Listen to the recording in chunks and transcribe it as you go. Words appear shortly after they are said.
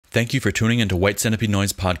Thank you for tuning into White Centipede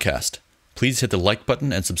Noise Podcast. Please hit the like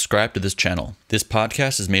button and subscribe to this channel. This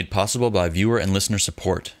podcast is made possible by viewer and listener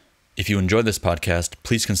support. If you enjoy this podcast,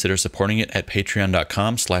 please consider supporting it at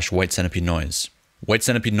patreon.com/White Centipede Noise. White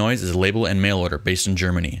Centipede Noise is a label and mail order based in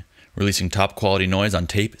Germany, releasing top quality noise on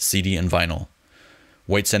tape, CD, and vinyl.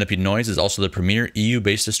 White Centipede Noise is also the premier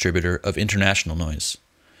EU-based distributor of international noise.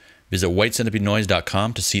 Visit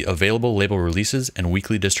whitecentipedenoise.com to see available label releases and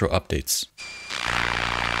weekly distro updates.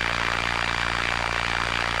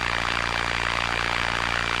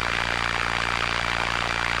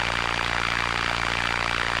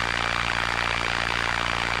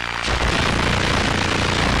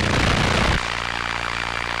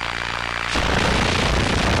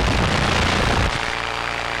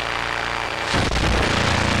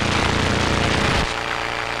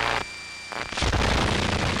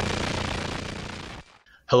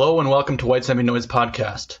 Hello and welcome to White Centipede Noise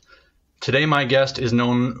Podcast. Today my guest is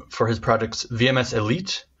known for his projects VMS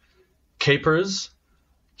ELIT, CAPERS.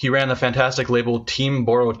 He ran the fantastic label Team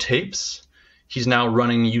BORO Tapes. He's now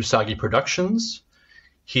running Usagi Productions.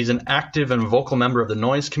 He's an active and vocal member of the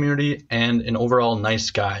noise community and an overall nice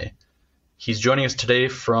guy. He's joining us today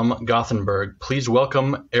from Gothenburg. Please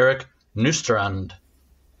welcome Erik Nystrand.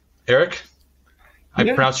 Erik, I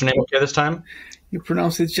pronounced your name okay this time? You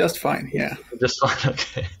pronounce it just fine, yeah. Just fine,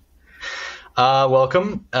 okay.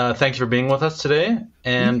 Welcome. Thank you for being with us today.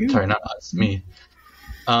 And sorry, not us, me.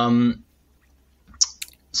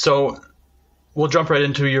 So we'll jump right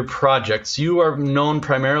into your projects. You are known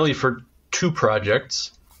primarily for two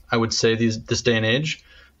projects, I would say, this day and age.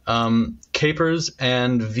 CAPERS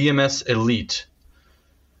and VMS ELIT.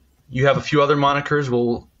 You have a few other monikers.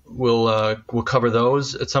 We'll cover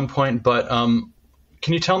those at some point. But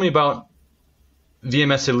can you tell me about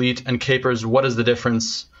VMS ELIT and CAPERS? What is the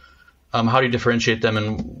difference? How do you differentiate them,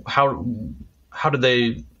 and how did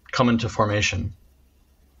they come into formation?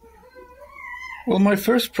 Well, my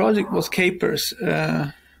first project was CAPERS.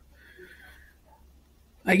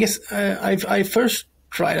 I guess I first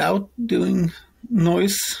tried out doing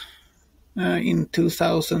noise in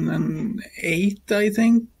 2008, I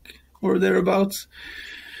think, or thereabouts.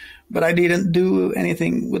 But I didn't do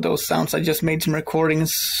anything with those sounds. I just made some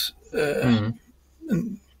recordings and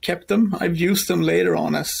kept them. I've used them later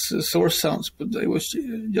on as source sounds, but it was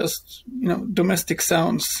just, domestic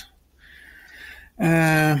sounds.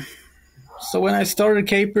 So when I started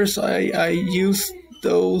CAPERS, I used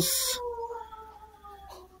those.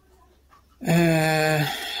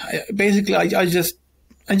 Basically, I just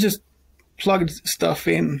plugged stuff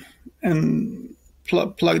in and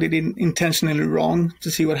plugged it in intentionally wrong to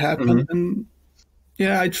see what happened. And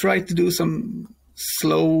I tried to do some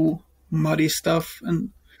slow, muddy stuff,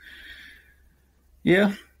 and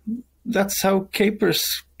that's how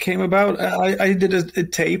CAPERS came about. I did a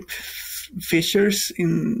tape, Fishers,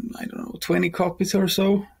 in 20 copies or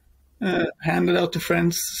so, handed out to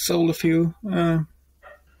friends, sold a few.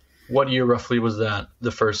 What year roughly was that,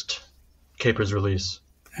 the first CAPERS release?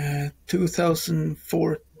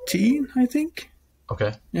 2014, I think.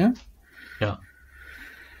 Okay. Yeah.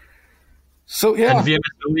 So And VMS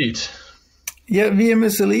ELIT. Yeah,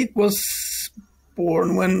 VMS ELIT was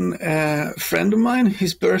born when a friend of mine,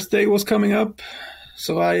 his birthday was coming up.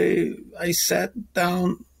 So I sat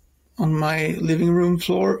down on my living room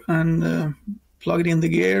floor and plugged in the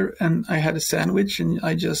gear, and I had a sandwich, and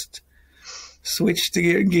I just switched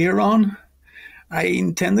the gear on. I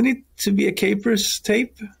intended it to be a CAPERS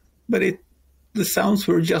tape, but the sounds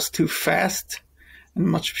were just too fast and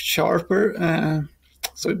much sharper.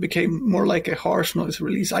 So it became more like a harsh noise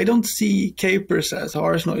release. I don't see CAPERS as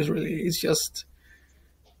harsh noise release. It's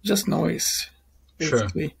just noise,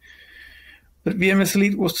 basically. Sure. But VMS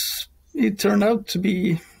ELIT it turned out to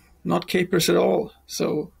be not CAPERS at all.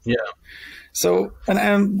 So So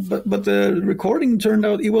but the recording turned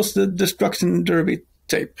out, it was the Destruction Derby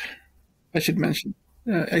tape, I should mention.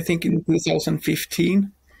 I think in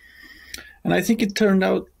 2015, and I think it turned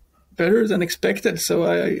out better than expected. So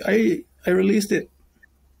I released it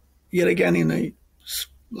yet again in a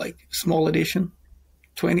small edition,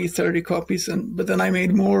 20-30 copies, but then I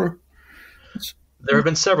made more. There have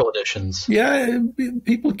been several editions. Yeah,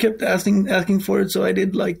 people kept asking for it, so I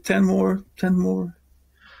did 10 more.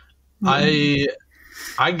 I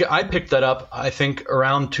picked that up, I think,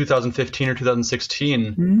 around 2015 or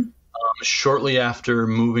 2016, shortly after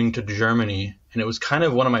moving to Germany, and it was kind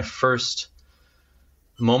of one of my first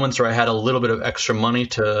moments where I had a little bit of extra money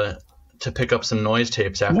to pick up some noise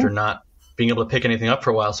tapes after not being able to pick anything up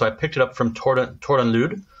for a while. So I picked it up from Tordan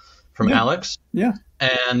Lud, from Alex. Yeah.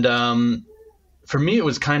 And for me, it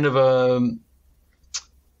was kind of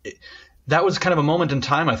that was kind of a moment in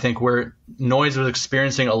time, I think, where noise was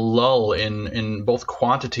experiencing a lull in both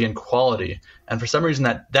quantity and quality. And for some reason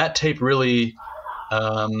that tape really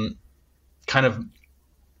kind of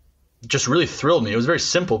just really thrilled me. It was very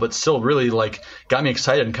simple, but still really like got me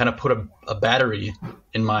excited and kind of put a battery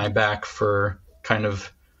in my back for kind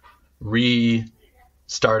of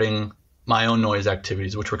restarting my own noise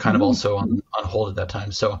activities, which were kind of also on hold at that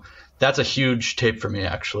time. So that's a huge tape for me,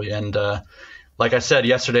 actually. And like I said,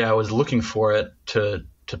 yesterday I was looking for it to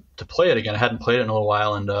play it again. I hadn't played it in a little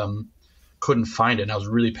while and couldn't find it. And I was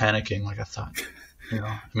really panicking. Like I thought,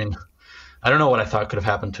 I mean, I don't know what I thought could have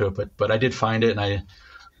happened to it, but I did find it and I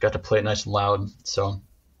got to play it nice and loud. So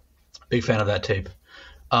big fan of that tape.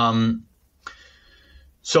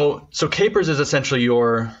 So Capers is essentially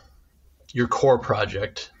your core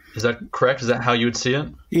project. Is that correct? Is that how you would see it?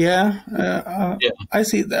 Yeah, I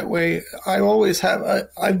see it that way. I always have.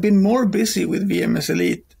 I've been more busy with VMS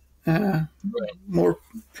ELIT, Right. more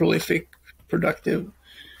prolific, productive.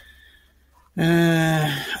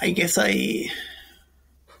 I guess I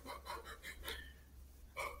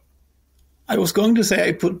was going to say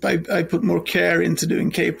I put more care into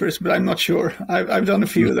doing capers, but I'm not sure. I've done a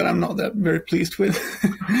few that I'm not that very pleased with,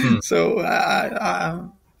 so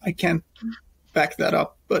I can't back that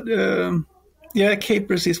up. But yeah,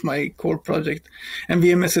 capers is my core project, and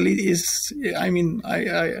VMS ELIT is. I mean,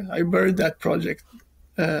 I buried that project.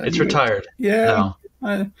 It's retired. Yeah.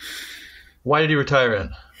 Now. Why did you retire it?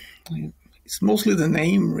 It's mostly the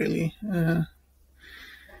name, really.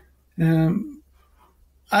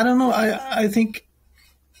 I don't know. I think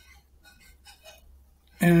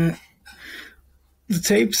the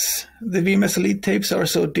tapes, the VMS ELIT tapes, are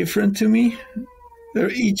so different to me.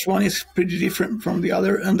 Each one is pretty different from the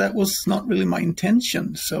other, and that was not really my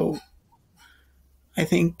intention. So I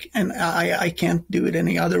think, and I can't do it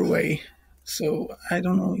any other way. So I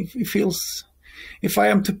don't know. It feels, if I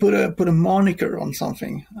am to put a moniker on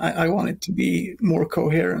something, I want it to be more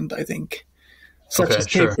coherent, I think, such as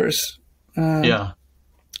capers. Yeah.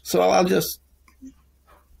 So I'll just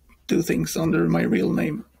do things under my real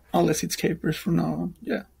name, unless it's capers from now on.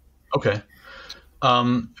 Yeah. Okay.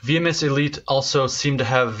 VMS ELIT also seem to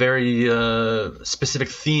have very specific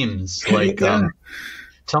themes. Like, Yeah.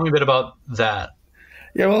 Tell me a bit about that.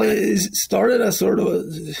 Yeah, well, it started as sort of a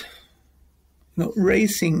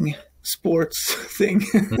racing sports thing.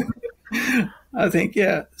 I think,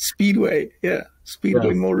 yeah, speedway,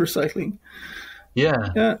 motorcycling. Yeah.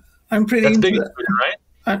 Yeah, I'm pretty That's into big in that. Sweden, right?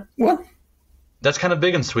 What? That's kind of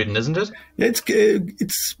big in Sweden, isn't it? Yeah,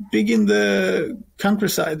 it's big in the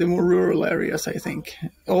countryside, the more rural areas, I think.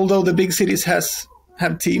 Although the big cities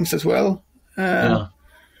have teams as well. Yeah.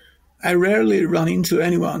 I rarely run into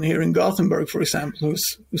anyone here in Gothenburg, for example,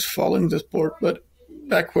 who's following the sport. But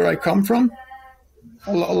back where I come from,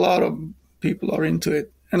 a lot of people are into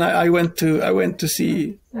it. And I went to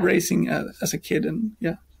see racing as a kid, and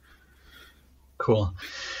yeah. Cool.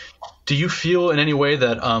 Do you feel in any way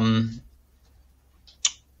that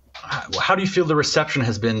how do you feel the reception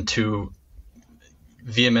has been to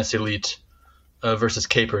VMS ELIT versus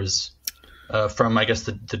capers from, I guess,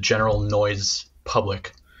 the general noise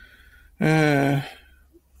public?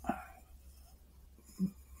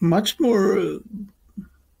 Much more.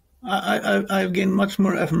 I've gained much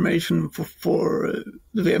more affirmation for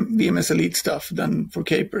the VMS ELIT stuff than for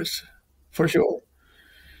capers, for sure.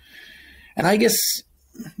 And I guess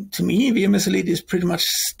to me, VMS ELIT is pretty much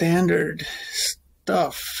standard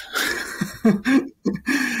stuff.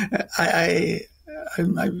 I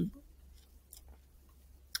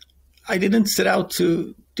didn't set out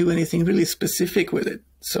to do anything really specific with it,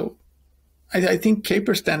 so I think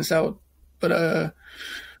caper stands out. But is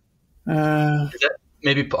that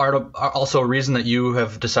maybe also a reason that you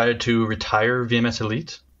have decided to retire VMS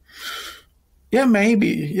ELIT? Yeah,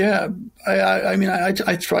 maybe. Yeah, I mean,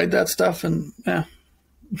 I tried that stuff, and yeah,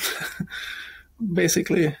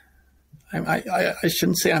 basically, I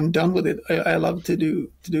shouldn't say I'm done with it. I love to do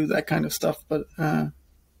that kind of stuff, but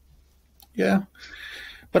yeah.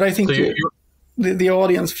 But I think So the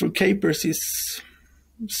audience for capers is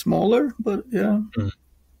smaller, but yeah.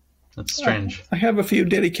 That's strange. I have a few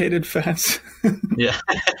dedicated fans. Yeah.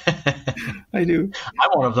 I do.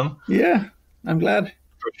 I'm one of them. Yeah, I'm glad.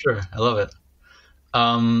 For sure. I love it.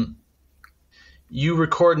 You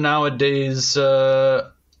record nowadays,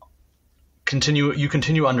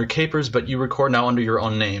 continue under capers, but you record now under your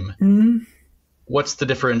own name. Mm-hmm. What's the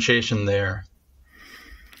differentiation there?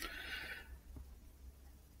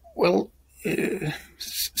 Well,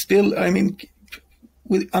 still, I mean,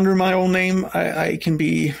 under my own name, I can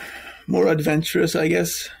be more adventurous, I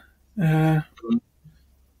guess. Are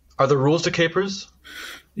there rules to capers?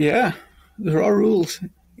 Yeah, there are rules.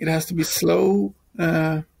 It has to be slow.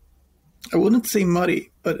 I wouldn't say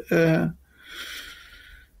muddy, but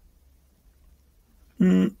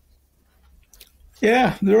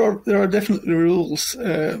yeah, there are definitely rules.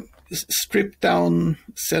 Stripped down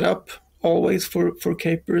setup always for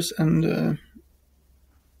capers, and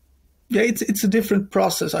yeah, it's a different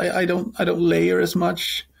process. I don't layer as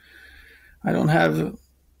much. I don't have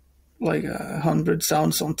like 100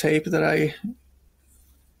 sounds on tape that I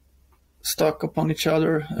stuck upon each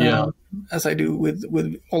other, as I do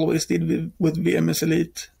always did with VMS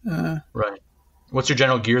ELIT. Right. What's your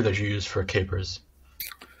general gear that you use for capers?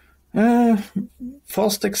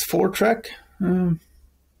 Fostex 4-track,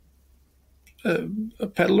 a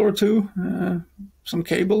pedal or two, some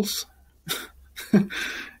cables,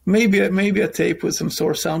 maybe a tape with some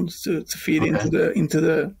source sounds to feed into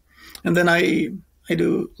the, and then I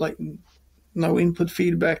do like no input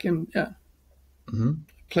feedback, and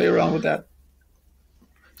play around with that.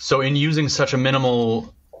 So in using such a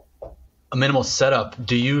minimal setup,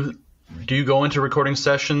 do you go into recording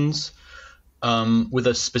sessions with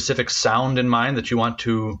a specific sound in mind that you want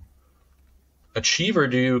to achieve, or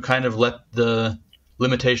do you kind of let the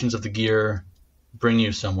limitations of the gear bring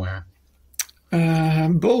you somewhere?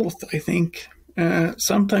 Both, I think.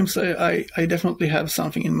 Sometimes I definitely have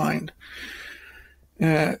something in mind.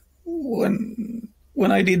 When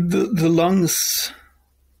I did the lungs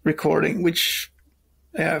recording, which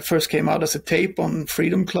first came out as a tape on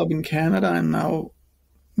Freedom Club in Canada, and now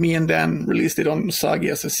me and Dan released it on Sagi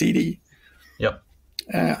as a CD. Yep.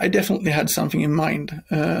 I definitely had something in mind.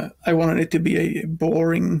 I wanted it to be a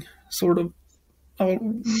boring sort of.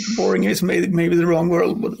 Boring is maybe the wrong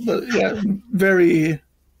word, but yeah, very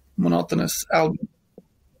monotonous album.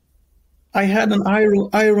 I had an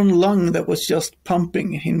iron lung that was just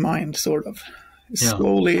pumping in mind, sort of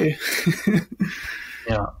slowly.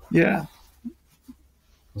 Yeah. Okay.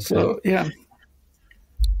 So yeah.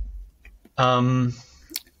 And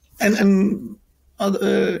in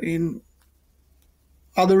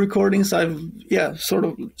other recordings, I've sort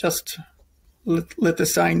of just let the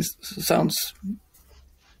sounds,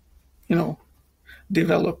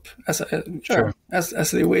 develop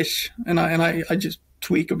as they wish, and I just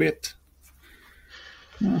tweak a bit.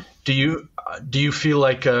 Yeah. Do you feel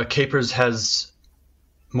like Capers has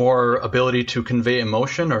more ability to convey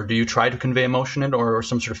emotion, or do you try to convey emotion in, or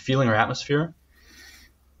some sort of feeling or atmosphere?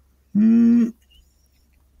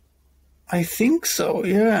 I think so.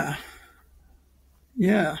 Yeah.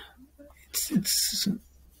 It's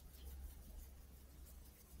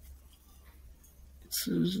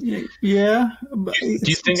but do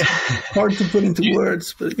you think hard to put into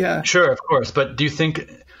words, but yeah. Sure, of course. But do you think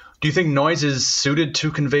noise is suited to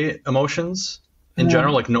convey emotions in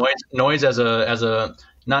general? Like noise as a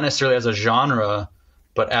not necessarily as a genre,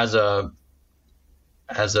 but as an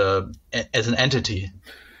entity,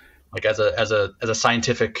 like as a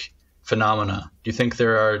scientific phenomena. Do you think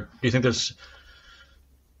there's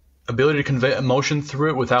ability to convey emotion through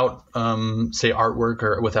it without say artwork,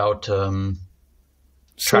 or without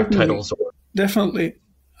track titles? Definitely.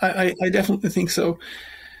 I definitely think so.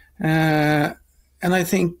 And I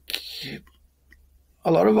think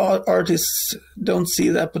a lot of artists don't see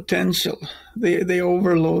that potential. They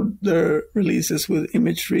overload their releases with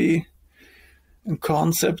imagery and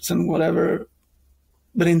concepts and whatever.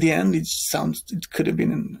 But in the end, it could have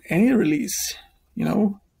been in any release,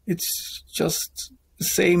 It's just the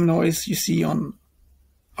same noise you see on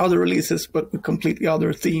other releases, but with completely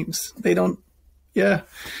other themes. They don't,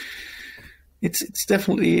 it's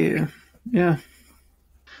definitely,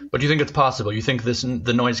 But do you think it's possible? You think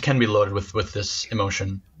the noise can be loaded with this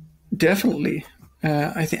emotion? Definitely.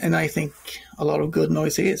 I think a lot of good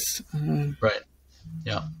noise is. Right.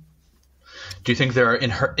 Yeah. Do you think there are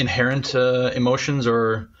inherent emotions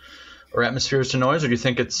or atmospheres to noise, or do you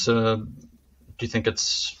think it's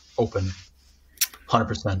open,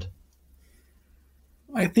 100%?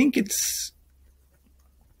 I think it's.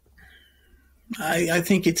 I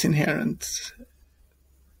think it's inherent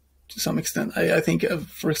to some extent. I think,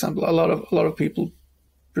 for example, a lot of people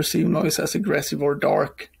perceive noise as aggressive or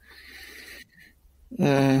dark.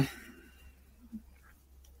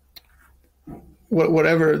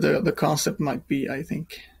 Whatever the concept might be, I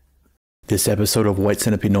think. This episode of White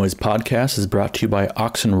Centipede Noise Podcast is brought to you by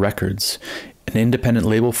Oxen Records, an independent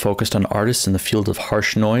label focused on artists in the field of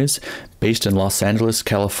harsh noise, based in Los Angeles,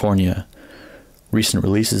 California. Recent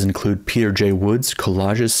releases include Peter J. Wood's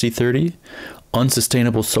Collages C30,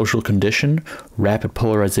 Unsustainable Social Condition, Rapid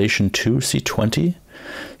Polarization 2 C20,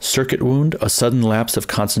 Circuit Wound, A Sudden Lapse of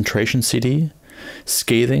Concentration CD,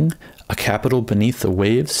 Scathing, A Capital Beneath the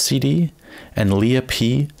Waves CD, and Leah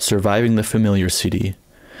P. Surviving the Familiar CD.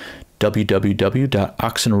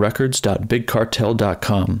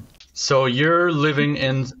 www.oxenrecords.bigcartel.com. So you're living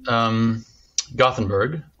in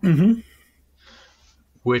Gothenburg,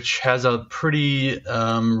 which has a pretty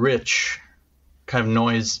rich kind of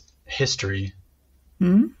noise history.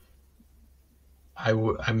 I'm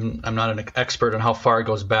not an expert on how far it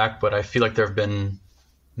goes back, but I feel like there have been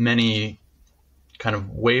many kind of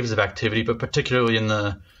waves of activity, but particularly in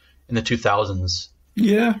the 2000s.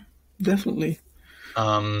 Yeah, definitely.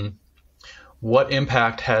 What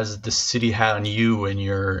impact has the city had on you in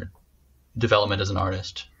your development as an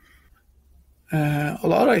artist? A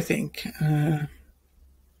lot, I think.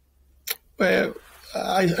 Well,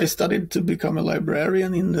 I studied to become a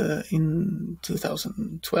librarian in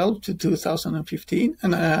 2012 to 2015,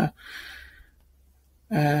 and I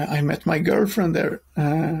met my girlfriend there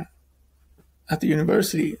at the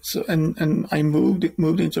university. So and I moved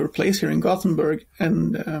into a place here in Gothenburg,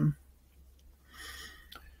 and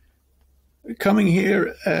coming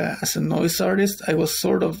here as a noise artist, I was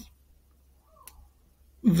sort of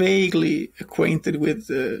vaguely acquainted with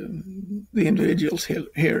the individuals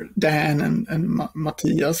here, Dan and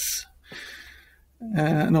Matthias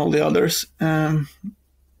and all the others.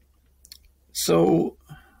 So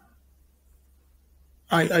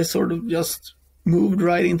I sort of just moved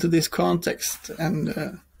right into this context,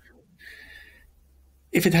 and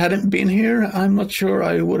if it hadn't been here, I'm not sure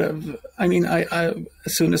I would have. I mean, I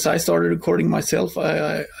as soon as I started recording myself,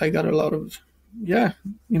 I got a lot of,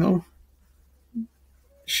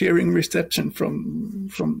 sharing reception from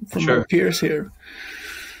Sure. my peers here.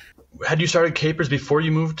 Had you started Capers before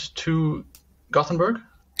you moved to Gothenburg?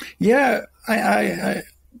 Yeah, I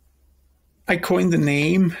coined the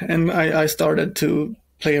name, and I started to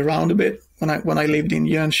play around a bit when I lived in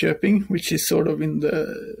Jönköping, which is sort of in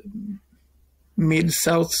the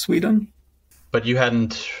mid-south Sweden. But you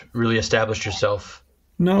hadn't really established yourself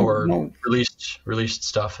No. released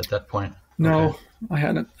stuff at that point. No, Okay. I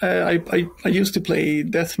hadn't. I used to play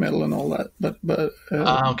death metal and all that, but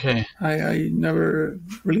Okay. I never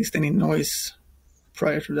released any noise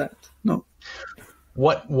prior to that. No.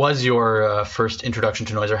 What was your first introduction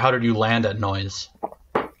to noise, or how did you land at noise?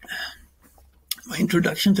 My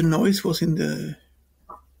introduction to noise was in the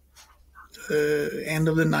end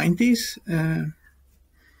of the 90s.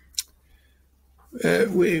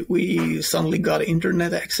 We suddenly got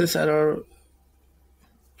internet access at our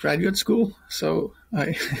graduate school, so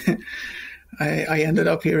I ended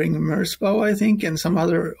up hearing Mersbow, I think, and some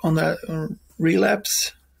other on that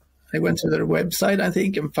Relapse. I went to their website, I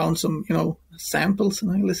think, and found some samples,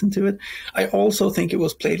 and I listened to it. I also think it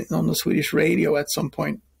was played on the Swedish radio at some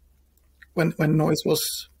point when noise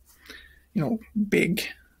was big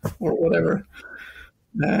or whatever,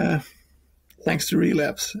 thanks to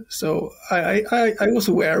Relapse. So I was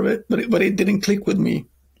aware of it, but it didn't click with me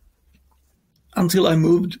until I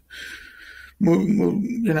moved,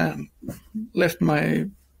 left my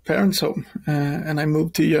parents' home, and I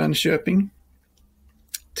moved to Jönköping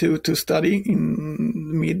to study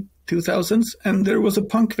in mid 2000s, and there was a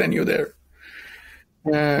punk venue there,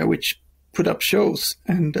 which put up shows,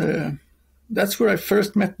 and that's where I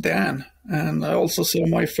first met Dan, and I also saw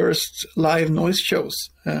my first live noise shows.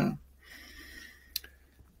 And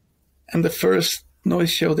the first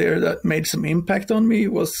noise show there that made some impact on me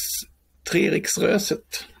was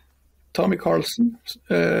Treriksröset, Tommy Carlson,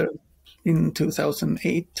 in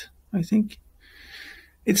 2008, I think.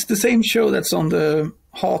 It's the same show that's on the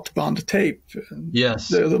Hatband tape. Yes.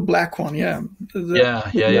 The black one, yeah.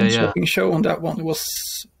 The show on that one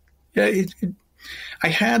was, I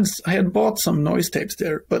had bought some noise tapes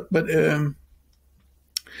there, but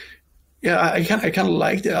I kind of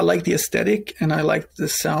liked it. I liked the aesthetic and I liked the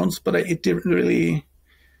sounds, but it didn't really,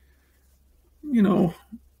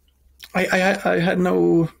 I had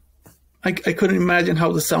no, I couldn't imagine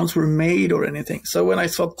how the sounds were made or anything. So when I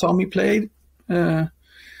saw Tommy played,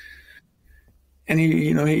 and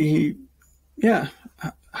he,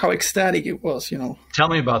 how ecstatic it was, Tell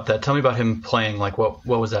me about that. Tell me about him playing. Like, what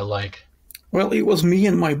was that like? Well, it was me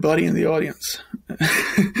and my buddy in the audience.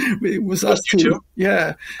 It was us two.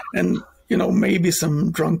 Yeah. And, maybe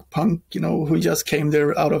some drunk punk, who just came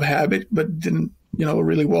there out of habit, but didn't,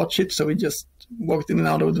 really watch it. So he just walked in and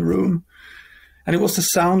out of the room. And it was the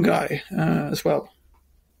sound guy as well,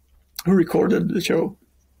 who recorded the show.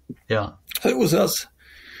 Yeah. So it was us.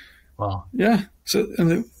 Wow. Yeah. So,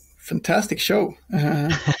 and a fantastic show.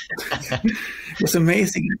 It was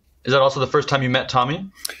amazing. Is that also the first time you met Tommy?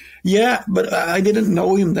 Yeah, but I didn't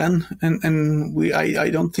know him then, and I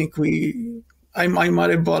don't think I might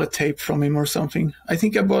have bought a tape from him or something. I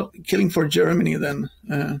think I bought Killing for Germany then.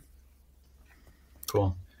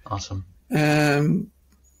 Cool. Awesome. Yeah,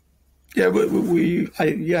 we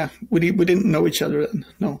didn't know each other then.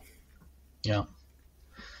 No. Yeah.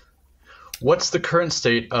 What's the current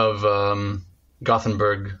state of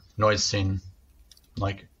Gothenburg noise scene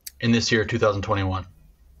like in this year, 2021?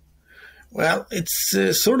 Well,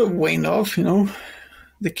 it's sort of waned off, you know.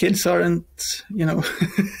 The kids aren't, you know,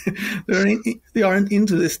 they aren't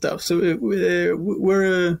into this stuff. So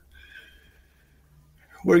we're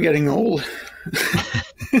getting old,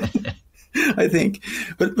 I think.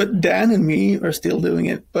 But Dan and me are still doing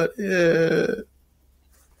it. But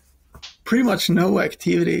pretty much no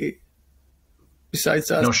activity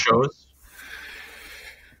besides us. No shows?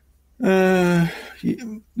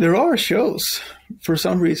 There are shows for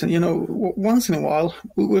some reason, you know. Once in a while,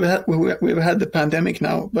 we've had the pandemic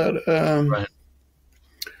now, but Right.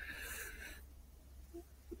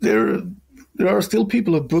 there are still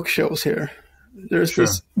people who book shows here. There's Sure.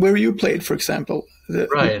 this where you played, for example, the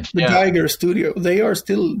Yeah. Geiger Studio. They are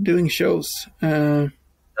still doing shows. That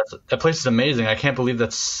place is amazing. I can't believe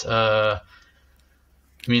that's. I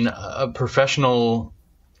mean, a professional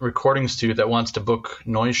recording studio that wants to book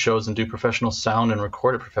noise shows and do professional sound and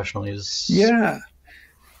record it professionally is. Yeah,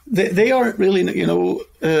 they aren't really, you know,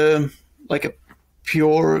 like a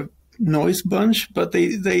pure noise bunch, but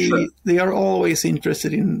Sure. they are always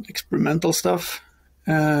interested in experimental stuff.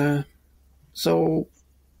 So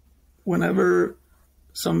whenever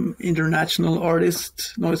some international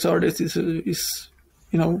artist, noise artist, is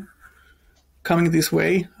you know, coming this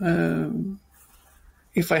way,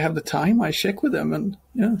 if I have the time, I check with them, and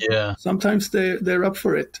Yeah. sometimes they're up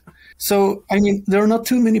for it. So I mean, there are not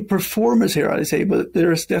too many performers here, I say, but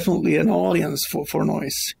there's definitely an audience for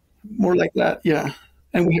noise, more like that, yeah.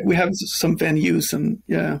 And we have some venues, and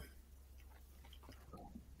yeah.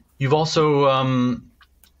 You've also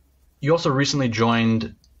you also recently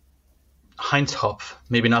joined HEINZ HOPF.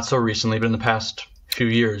 Maybe not so recently, but in the past few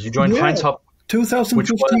years, you joined Yeah. HEINZ HOPF.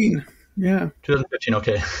 2015, yeah. 2015.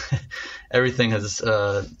 Okay, everything has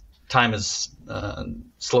time has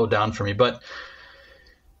slowed down for me, but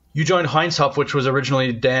you joined HEINZ HOPF, which was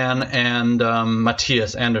originally Dan and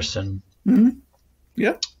Matthias Andersson. Mm-hmm.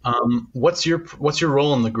 Yeah. What's your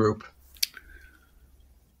role in the group?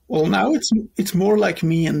 Well, now it's more like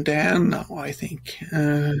me and Dan now, I think.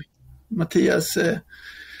 Matthias.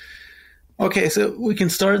 Okay, so we can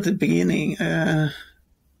start at the beginning.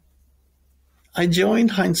 I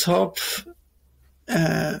joined HEINZ HOPF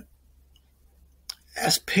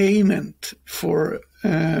as payment for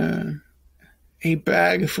a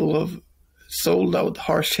bag full of sold-out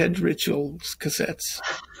Harsh Head Rituals cassettes.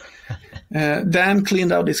 Dan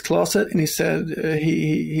cleaned out his closet, and he said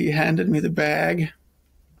he handed me the bag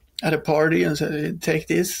at a party and said, "Take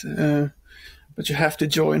this, but you have to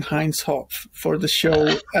join HEINZ HOPF for the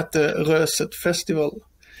show at the Röset Festival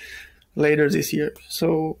later this year."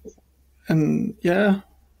 So, and yeah,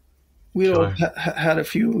 we all had a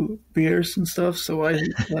few beers and stuff, so I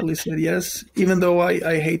gladly said yes, even though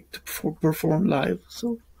I hate to perform live.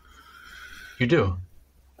 So You do?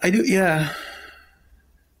 I do, yeah.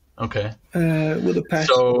 Okay. With a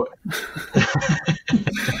passion. So,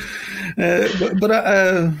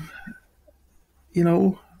 but you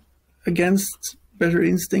know, against better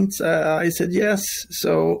instincts, I said yes.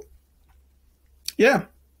 So yeah,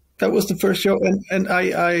 that was the first show, and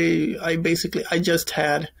I basically I just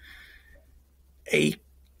had a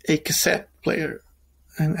cassette player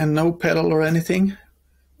and no pedal or anything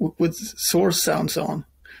with source sounds on,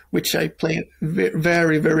 which I played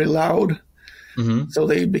very, very loud. mm-hmm. So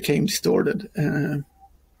they became distorted, and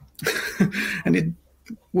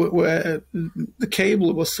the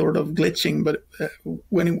cable was sort of glitching. But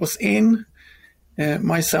when it was in,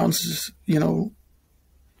 my sounds, you know,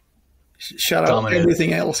 shut out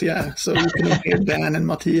everything else. Yeah, so you can hear Dan and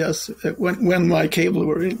Matthias when my cable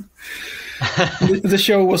were in. The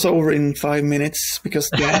show was over in 5 minutes because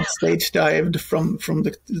Dan stage dived from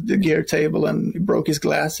the gear table and broke his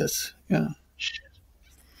glasses. Yeah.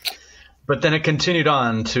 But then it continued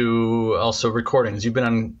on to also recordings. You've been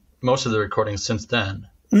on most of the recordings since then.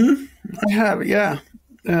 I have, yeah.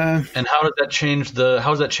 And how does that change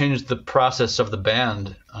the process of the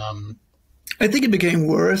band? I think it became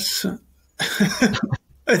worse.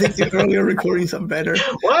 I think the earlier recordings are better.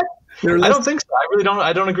 What? I don't think so.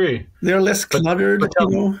 I don't agree. They're less cluttered, you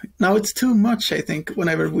know. Now it's too much, I think,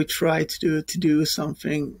 whenever we try to do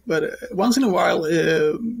something. But once in a while,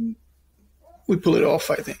 we pull it off,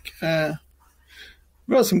 I think. There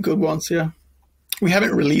are some good ones, yeah. We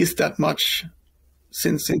haven't released that much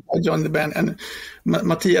since I joined the band. And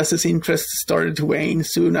Matthias's interest started to wane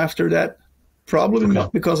soon after that. Probably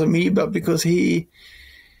not because of me, but because he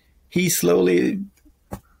slowly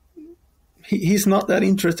he's not that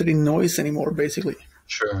interested in noise anymore, basically.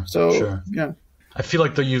 Sure. So sure. yeah, I feel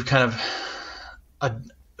like that you've kind of,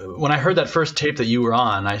 when I heard that first tape that you were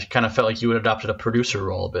on, I kind of felt like you had adopted a producer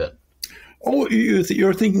role a bit. Oh,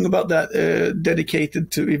 you're thinking about that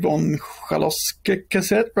dedicated to Yvonne Chaloske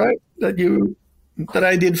cassette, right? That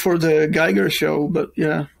I did for the Geiger show, but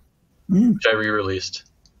yeah. Which I re-released.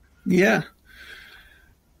 Yeah.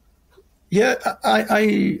 Yeah,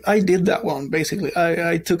 I did that one, basically.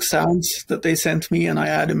 I took sounds that they sent me and I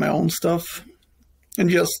added my own stuff and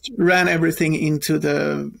just ran everything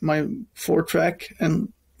into my 4-track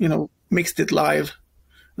and, mixed it live.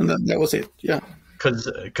 And that was it, yeah. Because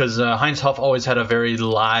HEINZ HOPF always had a very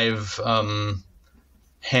live,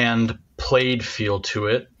 hand-played feel to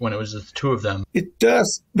it when it was the two of them. It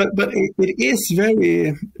does, but it is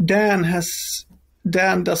very... Dan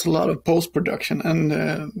does a lot of post-production,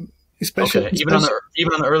 and especially... Okay, even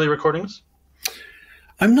on the early recordings?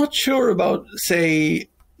 I'm not sure about, say,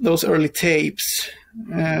 those early tapes.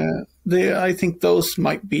 I think those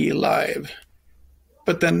might be live.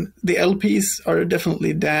 But then the LPs are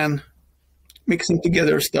definitely Dan mixing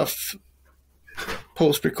together stuff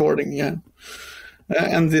post-recording, yeah.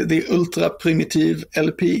 And the Ultra Primitive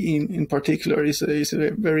LP in particular is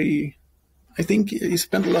a very... I think he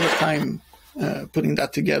spent a lot of time putting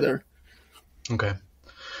that together. Okay.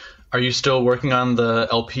 Are you still working on the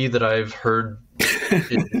LP that I've heard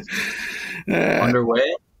is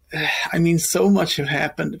underway? I mean, so much have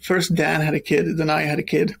happened. First Dan had a kid, then I had a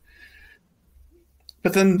kid.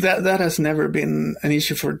 But then that has never been an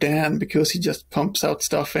issue for Dan because he just pumps out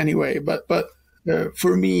stuff anyway. But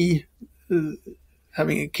for me,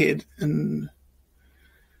 having a kid, and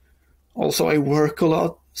also I work a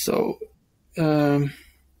lot, so... but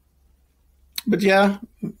yeah,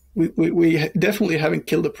 we definitely haven't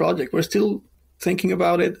killed the project. We're still thinking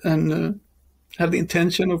about it and have the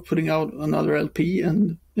intention of putting out another LP.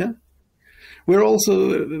 And yeah, we're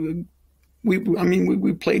also... We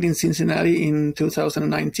played in Cincinnati in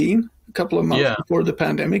 2019, a couple of months before the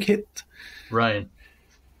pandemic hit. Right.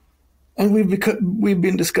 And we've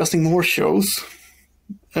been discussing more shows.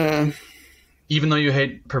 Even though you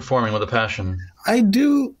hate performing with a passion. I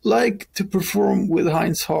do like to perform with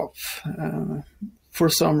HEINZ HOPF for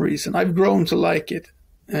some reason. I've grown to like it.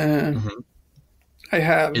 I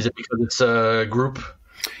have. Is it because it's a group?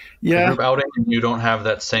 Yeah. A group outing and you don't have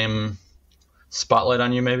that same spotlight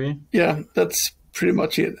on you, maybe? Yeah, that's pretty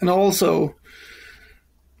much it. And also,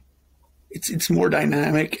 it's more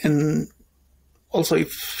dynamic, and also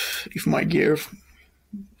if my gear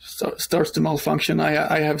starts to malfunction,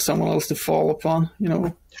 I have someone else to fall upon,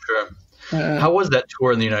 Sure. How was that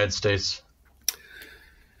tour in the United States?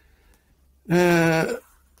 When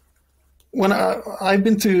I've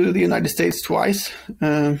been to the United States twice.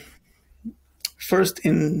 First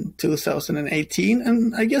in 2018,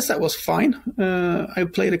 and I guess that was fine. I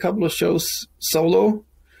played a couple of shows solo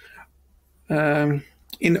in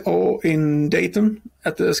Dayton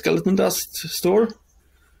at the Skeleton Dust store.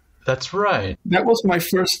 That's right. That was my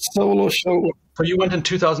first solo show. So you went in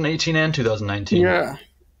 2018 and 2019? Yeah.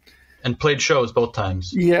 And played shows both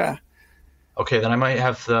times? Yeah. Okay, then I might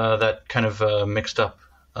have that kind of mixed up,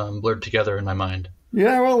 blurred together in my mind.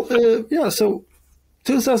 Yeah, well, so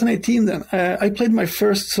 2018 then. I played my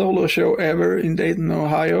first solo show ever in Dayton,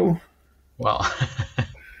 Ohio. Wow.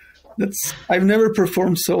 I've never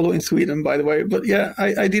performed solo in Sweden, by the way, but yeah,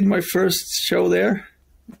 I did my first show there.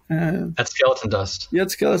 At Skeleton Dust. Yeah,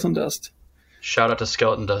 at Skeleton Dust. Shout out to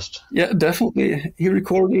Skeleton Dust. Yeah, definitely. He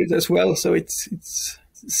recorded it as well, so it's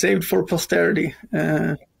saved for posterity.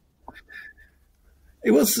 I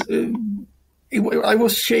was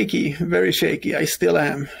shaky, very shaky. I still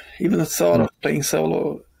am. Even the thought of playing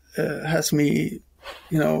solo has me,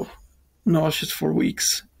 nauseous for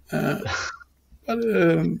weeks. But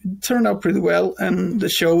it turned out pretty well, and the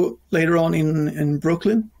show later on in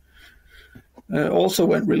Brooklyn also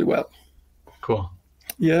went really well. Cool.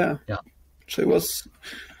 Yeah. So it was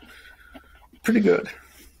pretty good.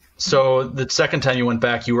 So the second time you went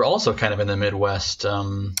back, you were also kind of in the Midwest.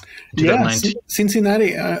 2019.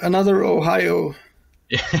 Cincinnati, another Ohio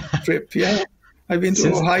trip. Yeah, I've been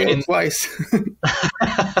to Ohio twice.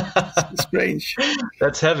 It's strange.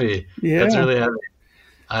 That's heavy. Yeah. That's really heavy.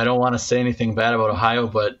 I don't want to say anything bad about Ohio,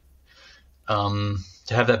 but to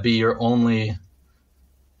have that be your only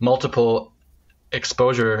multiple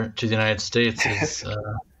exposure to the United States is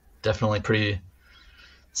definitely pretty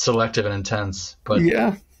selective and intense. But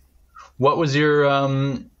yeah. What was your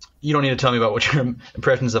you don't need to tell me about what your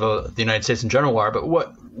impressions of the United States in general are, but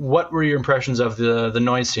what were your impressions of the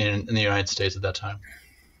noise scene in the United States at that time?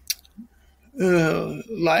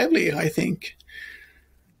 Lively, I think.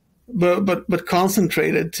 but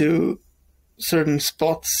concentrated to certain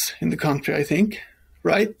spots in the country, I think,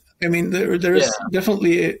 right? I mean, there is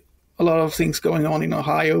definitely a lot of things going on in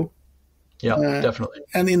Ohio. Yeah, definitely.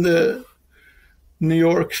 And in the New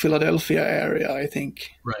York, Philadelphia area, I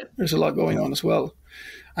think there's a lot going on as well.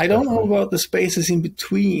 I don't know about the spaces in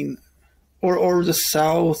between or the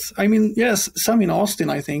South. I mean, yes, some in Austin,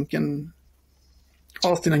 I think, and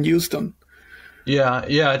Austin and Houston. Yeah,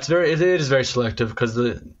 it is very selective because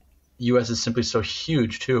the U.S. is simply so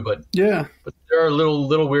huge too. But there are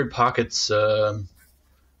little weird pockets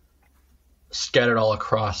scattered all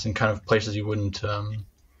across in kind of places you wouldn't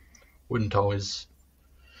always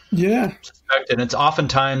suspect. And it's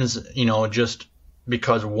oftentimes, just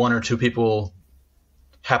because one or two people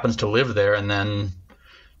happens to live there and then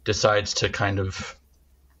decides to kind of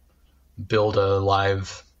build a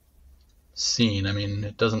live scene. I mean,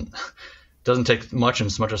 it doesn't take much in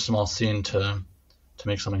such a small scene to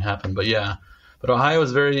make something happen. But Ohio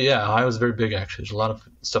is very big, actually. There's a lot of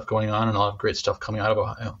stuff going on and a lot of great stuff coming out of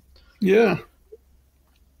Ohio. Yeah,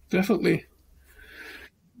 definitely.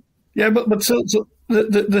 Yeah, but so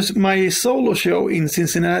my solo show in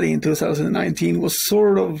Cincinnati in 2019 was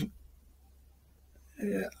sort of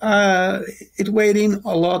it weighed in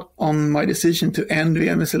a lot on my decision to end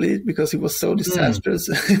VMS ELIT because it was so disastrous.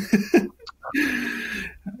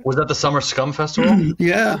 Was that the Summer Scum Festival?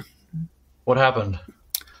 Yeah. What happened?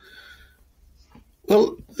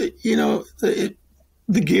 Well, the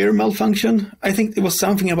gear malfunction. I think there was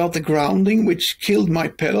something about the grounding which killed my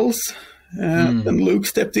pedals. And Luke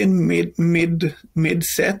stepped in mid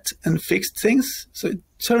set and fixed things. So it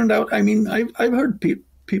turned out. I mean, I've heard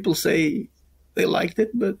people say they liked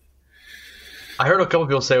it, but I heard a couple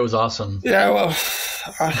people say it was awesome. Yeah, well,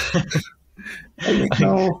 I don't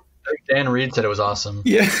know. Dan Reed said it was awesome.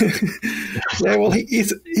 Yeah, yeah. Well,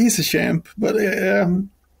 he's a champ, but I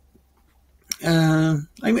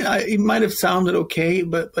mean, it might have sounded okay,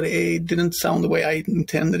 but it didn't sound the way I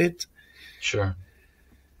intended it. Sure.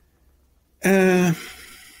 And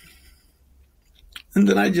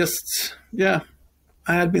then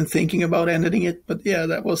I had been thinking about ending it, but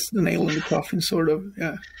that was the nail in the coffin, sort of.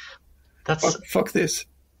 Yeah. Fuck this.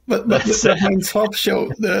 But the HEINZ HOPF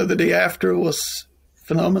show the day after was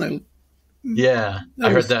phenomenal. Yeah, I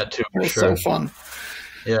heard that too. It was so fun.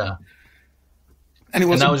 Yeah. And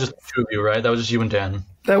that was just the two of you, right? That was just you and Dan.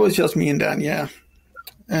 That was just me and Dan, yeah.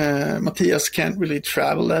 Matthias can't really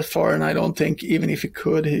travel that far, and I don't think even if he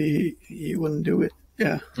could, he wouldn't do it.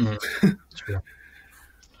 Yeah. Mm-hmm. True.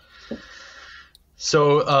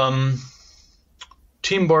 So,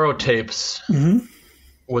 Team BORO Tapes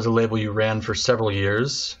was a label you ran for several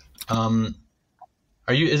years.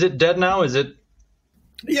 Is it dead now? Is it?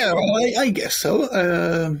 Yeah, well, I guess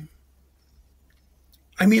so.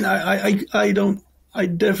 I mean, I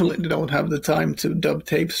definitely don't have the time to dub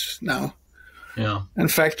tapes now. Yeah. And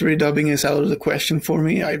factory dubbing is out of the question for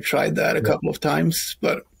me. I've tried that a couple of times,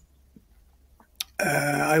 but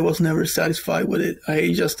I was never satisfied with it.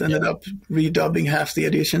 I just ended up redubbing half the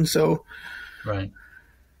edition. So, right.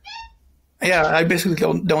 Yeah, I basically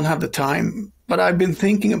don't have the time. But I've been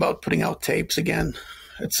thinking about putting out tapes again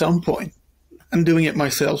at some point and doing it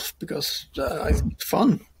myself because I think it's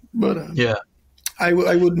fun. But I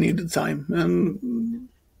would need the time. And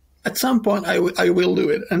at some point, I will do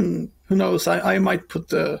it. And who knows, I might put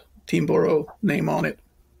the Team BORO name on it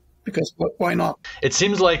because why not? It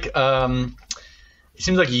seems like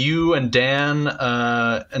you and Dan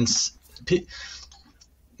and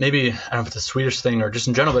maybe, I don't know if it's a Swedish thing or just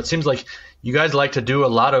in general, but it seems like you guys like to do a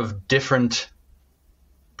lot of different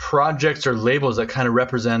projects or labels that kind of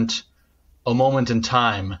represent a moment in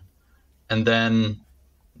time, and then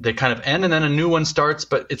they kind of end and then a new one starts,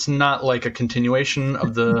 but it's not like a continuation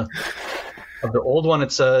of the old one.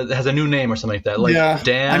 It has a new name or something like that. Like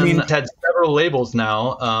Dan had several labels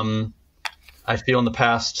now. I feel in the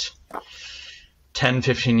past 10,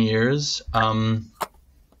 15 years. Of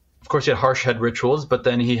course, he had Harsh Head Rituals, but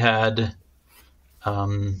then he had,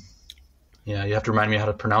 you have to remind me how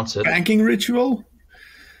to pronounce it. Spanking Ritual?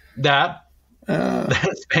 That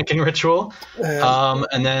Spanking Ritual.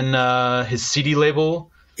 And then his CD label.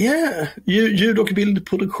 Yeah,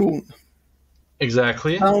 ljudokbildproduktion.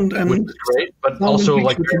 Exactly, which was great, but also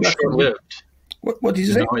like very short-lived. What did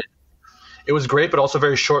you say? It was great, but also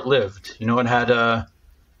very short-lived. It had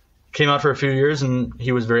came out for a few years, and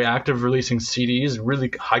he was very active releasing CDs,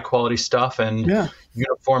 really high-quality stuff and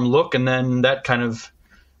uniform look, and then that kind of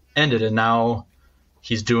ended, and now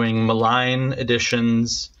he's doing Malign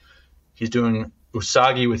editions. He's doing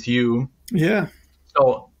Usagi with you. Yeah.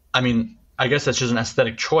 So, I mean, I guess that's just an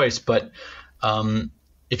aesthetic choice, but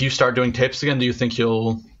if you start doing tapes again, do you think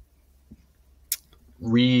you'll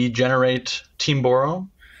regenerate Team BORO?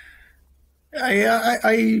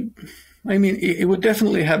 I mean, it would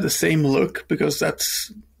definitely have the same look, because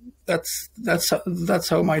that's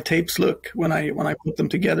how my tapes look when I put them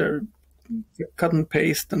together, cut and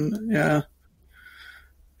paste and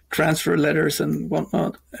transfer letters and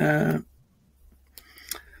whatnot.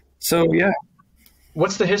 So yeah.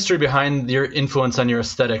 What's the history behind your influence on your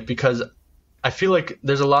aesthetic? Because I feel like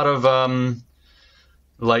there's a lot of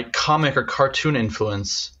like comic or cartoon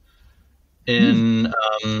influence in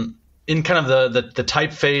kind of the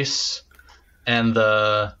typeface and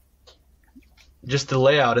just the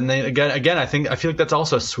layout. And then again, I feel like that's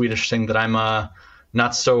also a Swedish thing that I'm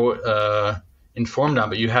not so informed on.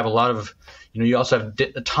 But you have a lot of, you also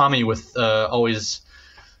have Tommy with always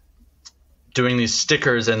doing these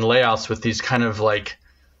stickers and layouts with these kind of like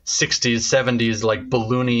 60s, 70s, like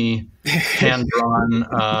balloony, hand-drawn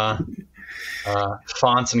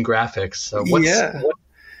fonts and graphics. So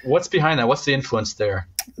what's behind that? What's the influence there?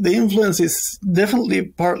 The influence is definitely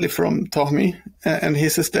partly from Tommy and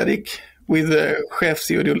his aesthetic with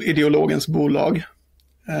chefsideologens bolag.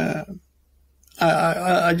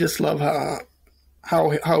 I just love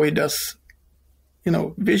how he does,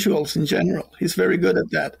 visuals in general. He's very good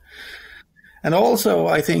at that. And also,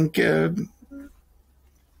 I think when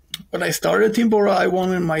I started Team BORO, I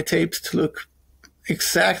wanted my tapes to look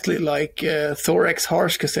exactly like Thorax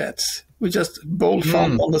harsh cassettes, with just bold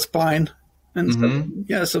font on the spine and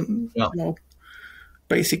some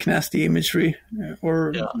basic nasty imagery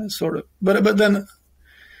sort of. But then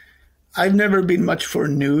I've never been much for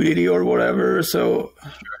nudity or whatever, so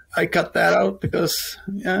I cut that out because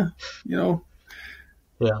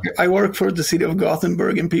I work for the city of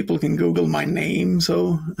Gothenburg, and people can Google my name,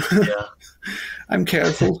 so I'm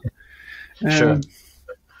careful. Sure.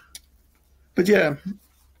 But yeah,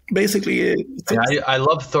 basically... I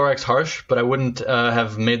love Thorax Harsh, but I wouldn't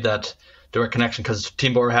have made that direct connection, because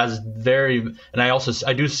Team BORO has and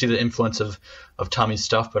I do see the influence of Tommy's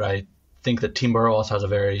stuff, but I think that Team BORO also has a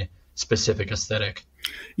very specific aesthetic.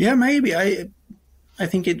 Yeah, maybe. I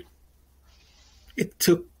think it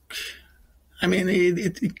took... I mean,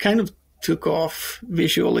 it kind of took off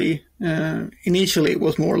visually. Initially, it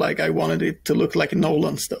was more like I wanted it to look like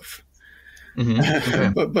Nolan stuff.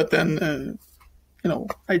 Okay. but then,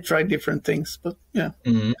 I tried different things. But yeah,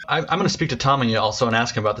 I'm going to speak to Tommy also and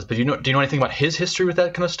ask him about this. But do you know anything about his history with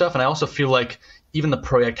that kind of stuff? And I also feel like even the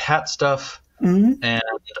Project Hat stuff and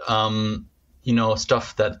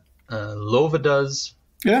stuff that Lova does,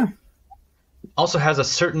 also has a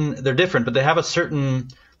certain. They're different, but they have a certain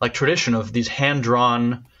like tradition of these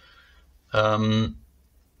hand-drawn,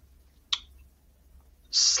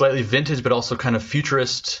 slightly vintage, but also kind of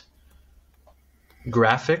futurist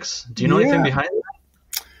graphics. Do you know anything behind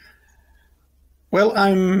that? Well,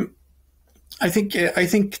 I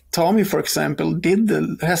think Tommy, for example,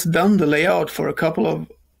 has done the layout for a couple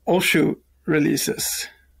of Oshu releases,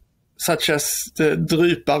 such as the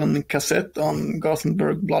Dryparen cassette on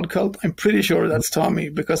Gothenburg Blood Cult. I'm pretty sure that's Tommy,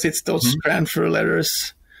 because it's those transfer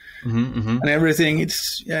letters. And everything.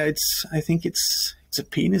 I think it's a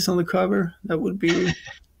penis on the cover. That would be,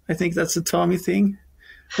 I think that's a Tommy thing.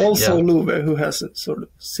 Also Love, who has a sort of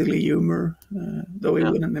silly humor, though he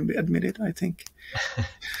wouldn't admit it, I think.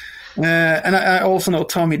 And I also know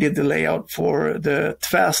Tommy did the layout for the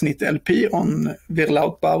Tvärsnitt LP on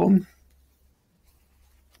Virlautbauern.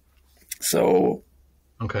 So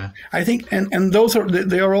I think, and those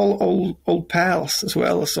they are all old pals as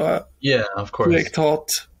well. So of course, Erik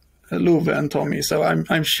taught Love and Tommy, so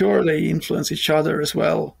I'm sure they influence each other as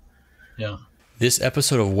well. Yeah. This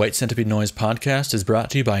episode of White Centipede Noise Podcast is brought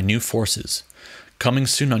to you by New Forces. Coming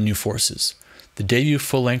soon on New Forces, the debut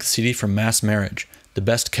full-length CD from Mass Marriage, the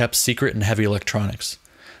best-kept secret in heavy electronics.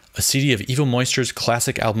 A CD of Evil Moisture's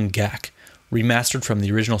classic album Gak, remastered from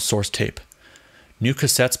the original source tape. New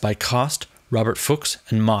cassettes by Kost, Robert Fuchs,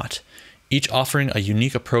 and Mott, each offering a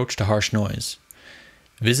unique approach to harsh noise.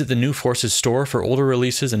 Visit the New Forces store for older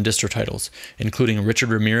releases and distro titles, including Richard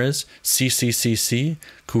Ramirez, CCCC,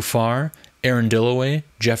 Kufar, Aaron Dilloway,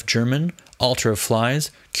 Jeff German, Altar of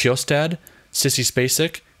Flies, Kjostad, Sissy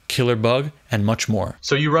Spacek, Killer Bug, and much more.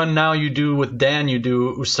 So you do with Dan, you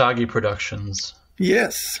do Usagi Productions.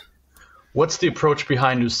 Yes. What's the approach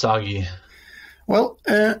behind Usagi? Well,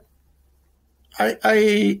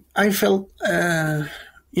 I felt,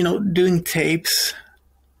 doing tapes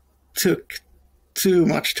took too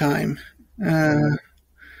much time. And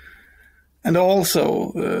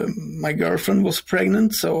also, my girlfriend was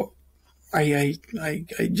pregnant, so I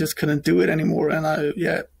just couldn't do it anymore.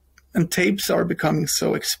 And tapes are becoming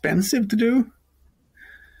so expensive to do.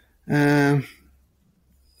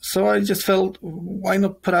 So I just felt, why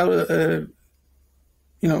not put out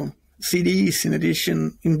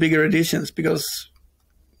CDs in bigger editions, because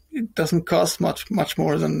it doesn't cost much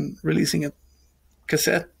more than releasing a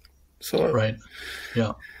cassette. So Right.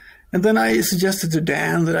 Yeah. And then I suggested to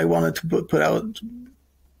Dan that I wanted to put out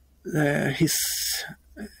the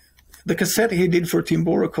cassette he did for Team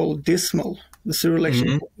BORO called Dismal, the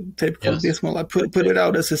Surelection tape called Dismal. I put it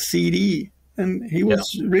out as a CD, and he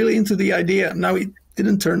was really into the idea. Now, it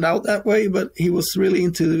didn't turn out that way, but he was really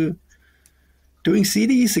into doing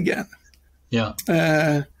CDs again. Yeah.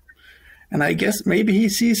 And I guess maybe he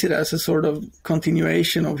sees it as a sort of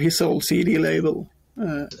continuation of his old CD label.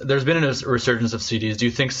 There's been a resurgence of CDs. Do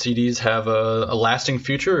you think CDs have a lasting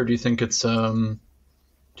future, or do you think it's kind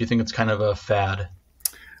of a fad?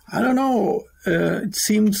 I don't know. It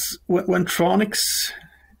seems when Tronics,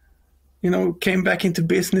 came back into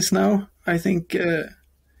business now, I think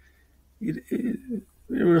it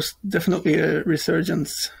was definitely a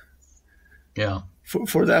resurgence. Yeah.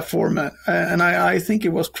 For that format, and I think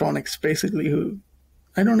it was Tronics basically who,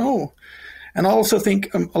 I don't know. And I also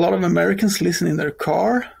think a lot of Americans listen in their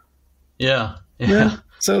car. Yeah.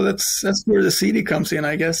 So that's where the CD comes in,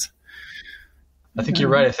 I guess. I think you're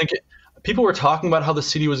right. I think people were talking about how the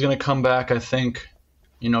CD was going to come back. I think,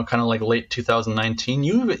 kind of like late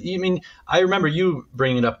 2019. I remember you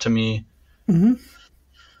bringing it up to me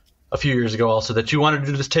a few years ago, also, that you wanted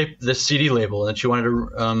to do this CD label, and that you wanted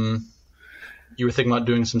to. You were thinking about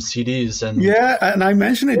doing some CDs, and and I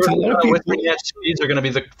mentioned it to a lot of people. CDs are going to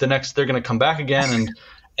be the next. They're going to come back again,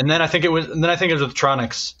 and then I think it was. And then I think it was with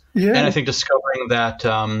Tronics, and I think discovering that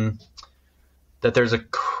that there's a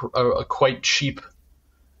quite cheap,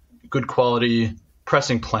 good quality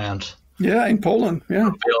pressing plant. Yeah, in Poland. Yeah,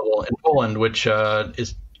 available in Poland, which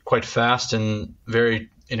is quite fast and very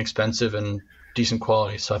inexpensive and decent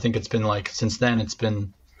quality. So I think it's been like since then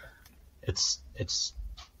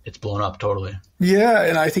it's blown up totally. Yeah,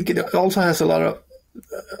 and I think it also has a lot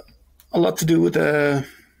to do with the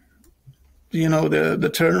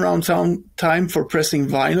turnaround time for pressing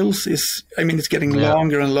vinyls it's getting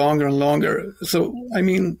longer and longer and longer. So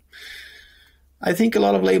I think a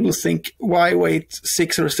lot of labels think, why wait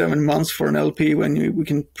 6 or 7 months for an LP when we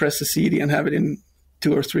can press a CD and have it in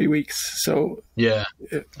 2 or 3 weeks? So yeah,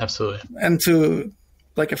 absolutely, and to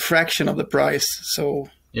like a fraction of the price. So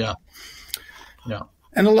yeah.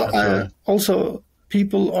 And a lot also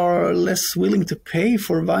people are less willing to pay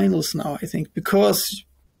for vinyls now, I think, because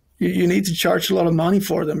you need to charge a lot of money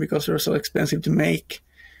for them because they're so expensive to make.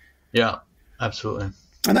 Yeah, absolutely.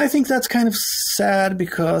 And I think that's kind of sad,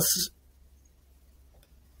 because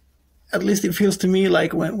at least it feels to me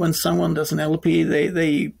like when someone does an LP,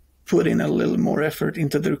 they put in a little more effort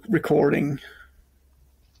into the recording.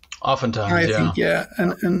 Oftentimes, I think,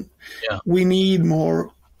 and we need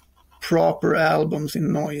more proper albums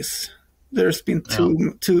in noise. There's been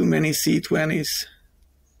too many C20s.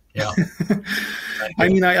 Yeah. I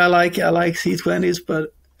like C20s,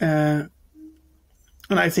 but and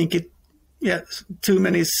I think too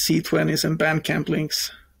many C20s and Bandcamp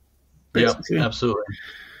links. Basically. Yeah, absolutely.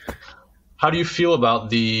 How do you feel about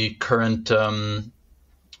the current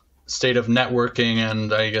state of networking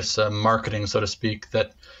and I guess marketing, so to speak,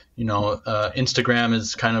 that Instagram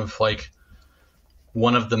is kind of like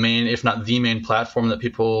one of the main, if not the main platform that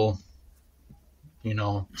people,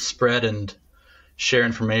 spread and share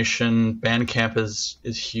information. Bandcamp is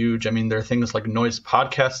huge. There are things like noise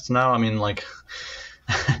podcasts now. Like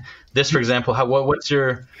this, for example. What's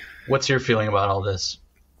your feeling about all this?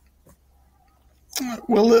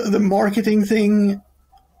 Well, the marketing thing,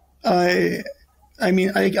 I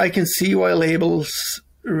can see why labels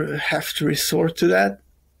have to resort to that,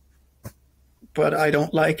 but I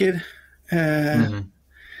don't like it. I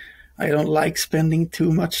don't like spending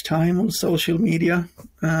too much time on social media.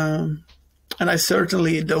 And I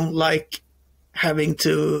certainly don't like having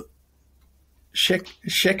to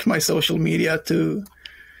check my social media to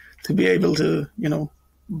be able to,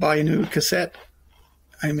 buy a new cassette.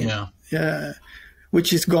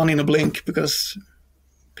 Which is gone in a blink because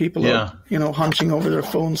people are, hunching over their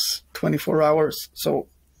phones 24 hours. So,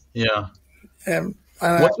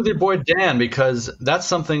 what's with your boy Dan? Because that's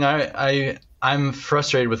something I'm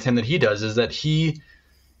frustrated with him that he does, is that he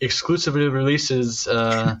exclusively releases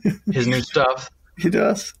his new stuff. He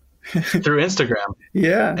does. through Instagram.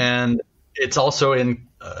 Yeah. And it's also in,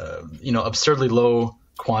 absurdly low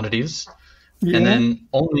quantities. Yeah. And then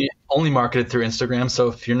only marketed through Instagram. So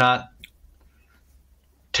if you're not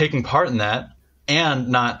taking part in that and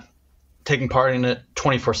not taking part in it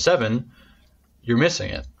 24/7, you're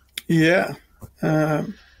missing it. Yeah.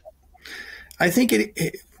 I think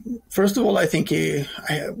first of all, I think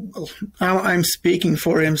I'm speaking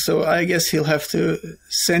for him, so I guess he'll have to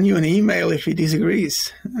send you an email if he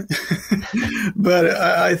disagrees. But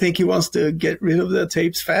I think he wants to get rid of the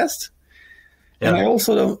tapes fast. Yeah. And I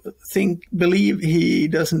also don't believe he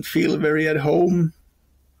doesn't feel very at home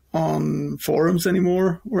on forums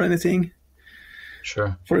anymore or anything.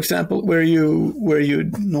 Sure. For example, where you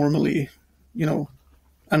normally,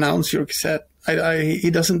 announce your cassette. He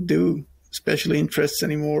doesn't do special interests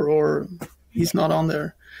anymore, or he's not on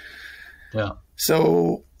there. Yeah.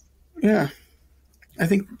 So, yeah, I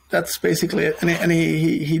think that's basically it. And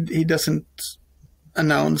he doesn't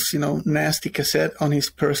announce, nasty cassette on his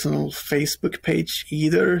personal Facebook page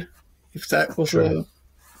either. If that was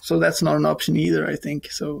so that's not an option either, I think.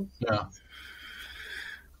 So yeah.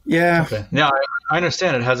 Yeah. Okay. Yeah, I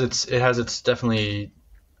understand. It has its definitely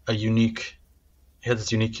unique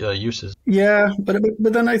uses. Yeah, but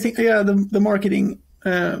then I think the marketing.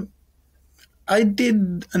 I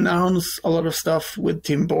did announce a lot of stuff with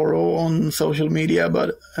Tim BORO on social media,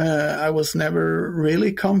 but I was never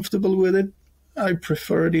really comfortable with it. I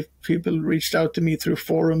preferred if people reached out to me through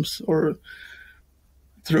forums or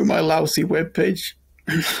through my lousy webpage,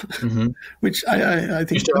 which I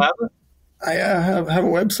think. You still have it? I have a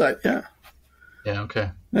website, yeah. Yeah, okay.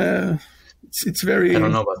 It's very... I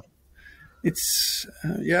don't know about it. It's,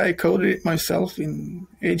 I coded it myself in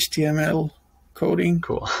HTML coding.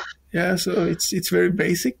 Cool. Yeah, so it's very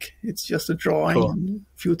basic. It's just a drawing, and a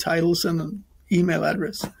few titles, and an email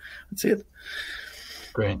address. That's it.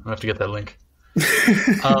 Great. I'll have to get that link.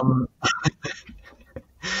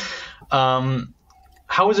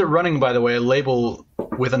 How is it running, by the way, a label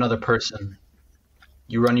with another person?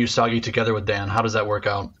 You run Usagi together with Dan. How does that work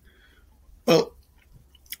out? Well,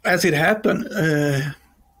 as it happened,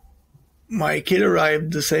 my kid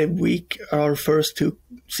arrived the same week our first 2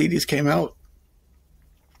 CDs came out.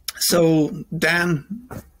 So Dan,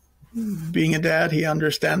 being a dad, he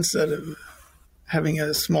understands that having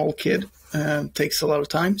a small kid takes a lot of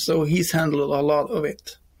time. So he's handled a lot of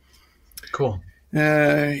it. Cool.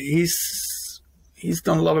 He's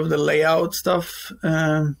done a lot of the layout stuff.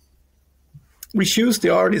 We choose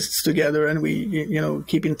the artists together, and we,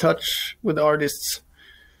 keep in touch with the artists.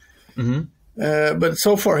 But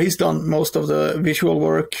so far, he's done most of the visual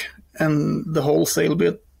work and the wholesale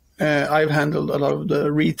bit. I've handled a lot of the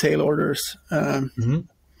retail orders.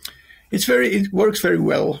 It works very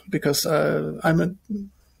well because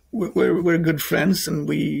we're good friends, and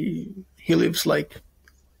he lives like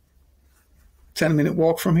 10-minute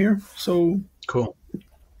walk from here. So cool.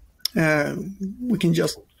 We can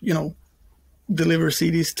just deliver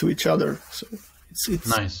CDs to each other. So it's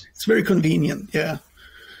nice. It's very convenient. Yeah.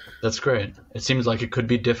 That's great. It seems like it could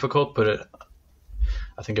be difficult, but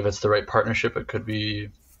I think if it's the right partnership, it could be.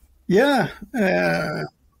 Yeah. And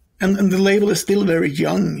the label is still very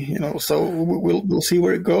young, so we'll see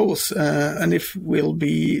where it goes. And if we'll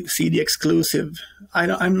be CD exclusive,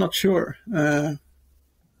 I'm not sure.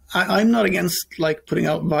 I'm not against putting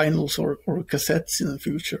out vinyls or cassettes in the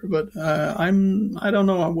future, but I don't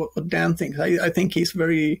know what Dan thinks. I think he's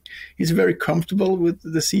very comfortable with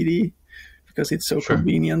the CD because it's so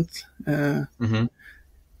convenient.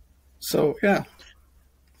 So yeah.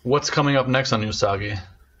 What's coming up next on Usagi?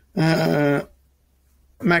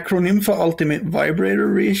 Macronympha Ultimate Vibrator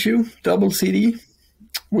reissue, double CD,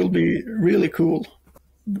 will be really cool.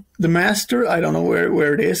 The master, I don't know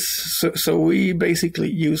where it is. So we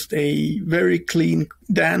basically used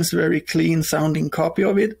Dan's very clean sounding copy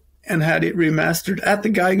of it and had it remastered at the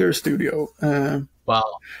Geiger studio.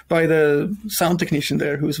 Wow. By the sound technician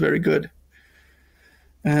there, who's very good.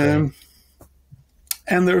 And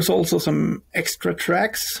there's also some extra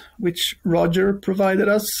tracks, which Roger provided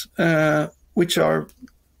us, which are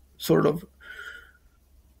sort of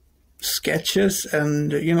sketches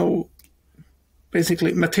and,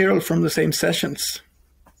 basically material from the same sessions.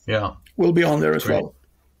 Yeah. Will be on there as well.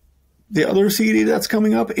 The other CD that's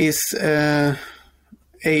coming up is a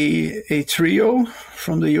trio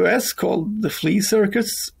from the US called the Flea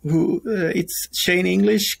Circus, who it's Shane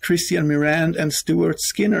English, Christian Mirand, and Stuart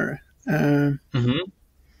Skinner.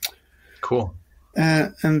 Cool.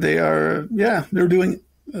 And they are, they're doing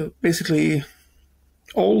basically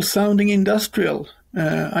old sounding industrial.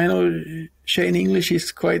 I know Shane English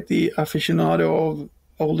is quite the aficionado of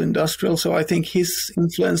old industrial, so I think his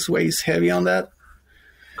influence weighs heavy on that.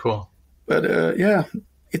 Cool. But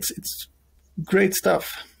it's great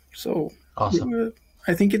stuff. So awesome.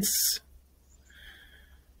 I think it's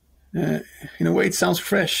in a way it sounds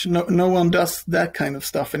fresh. No one does that kind of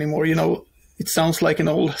stuff anymore. It sounds like an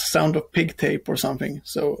old Sound of Pig tape or something.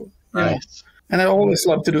 So nice. And I always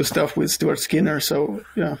love to do stuff with Stuart Skinner. So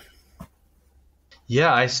yeah.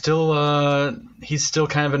 Yeah, he's still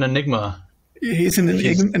kind of an enigma. He's an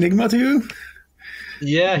enigma to you?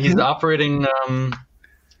 Yeah, he's operating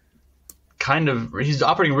he's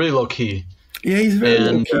operating really low key. Yeah, he's very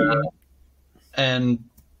low key. And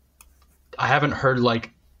I haven't heard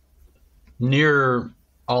like near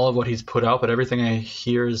all of what he's put out, but everything I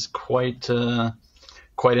hear is quite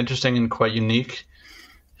interesting and quite unique.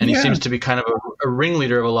 And he seems to be kind of a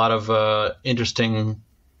ringleader of a lot of interesting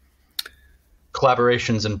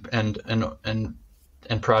collaborations and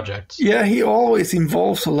projects. Yeah, he always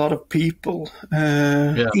involves a lot of people,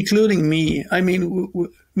 including me. I mean,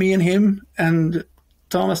 me and him and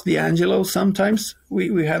Thomas D'Angelo. Sometimes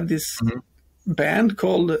we have this band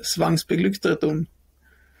called Zwangsbeglücktertum.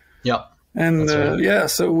 Yeah, and right.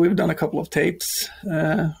 So we've done a couple of tapes,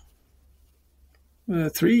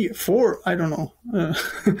 3, 4, I don't know,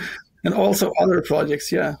 and also other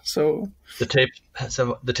projects. Yeah, so the tapes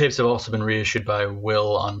have also been reissued by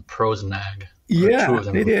Will on Proznag. Yeah,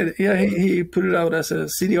 they did. Yeah, he put it out as a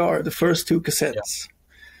CDR, the first 2 cassettes.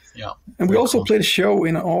 Yeah. And we also played a show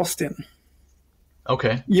in Austin.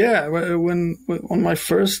 Okay. Yeah, when on my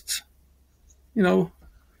first,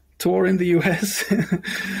 tour in the US,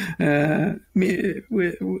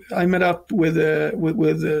 I met up with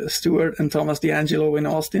Stuart and Thomas D'Angelo in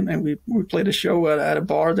Austin, and we played a show at a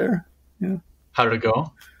bar there. Yeah. How did it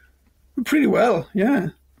go? Pretty well, yeah.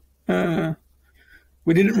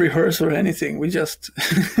 We didn't rehearse or anything. We just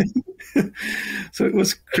so it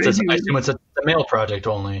was crazy. I assume it's a male project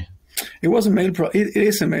only. It was a male It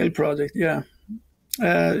is a male project. Yeah.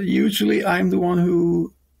 Usually, I'm the one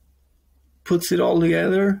who puts it all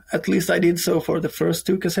together. At least I did so for the first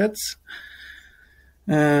 2 cassettes.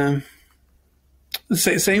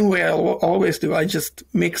 Same way I always do. I just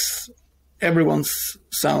mix everyone's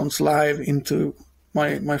sounds live into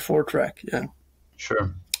my 4-track. Yeah.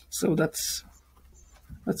 Sure. So that's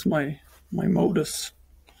my modus.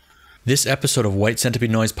 This episode of White Centipede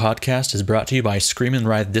Noise Podcast is brought to you by Screamin'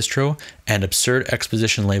 Writhe Distro and Absurd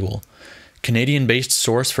Exposition Label, Canadian-based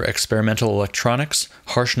source for experimental electronics,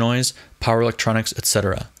 harsh noise, power electronics,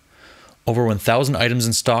 etc. Over 1,000 items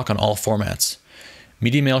in stock on all formats.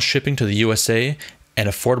 Media mail shipping to the USA and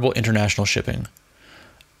affordable international shipping.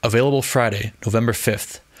 Available Friday, November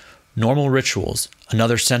 5th. Normal Rituals,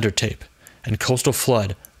 Another Center Tape, and Coastal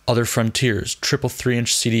Flood, Other Frontiers, triple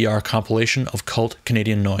 3-inch CDR compilation of cult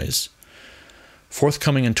Canadian noise.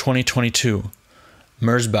 Forthcoming in 2022,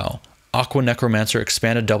 Merzbow, Aqua Necromancer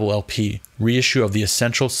Expanded Double LP, reissue of the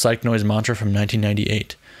essential psych noise mantra from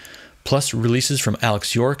 1998, plus releases from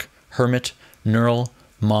Alex York, Hermit, Neural,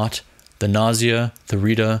 Mott, The Nausea, The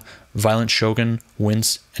Rita, Violent Shogun,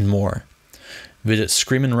 Wince, and more. Visit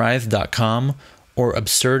screaminwrithe.com or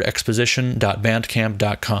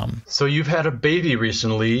absurdexposition.bandcamp.com. So you've had a baby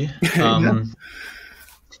recently.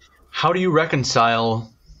 How do you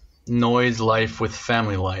reconcile noise life with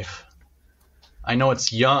family life? I know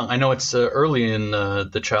it's young. I know it's early in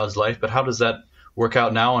the child's life, but how does that work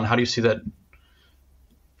out now, and how do you see that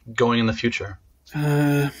going in the future?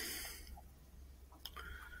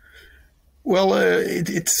 Well,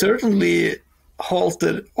 it certainly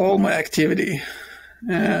halted all my activity.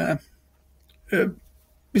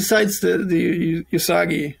 Besides the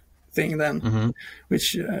Usagi thing then,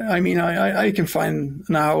 which, I can find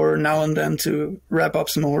an hour now and then to wrap up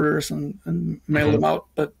some orders and mail them out,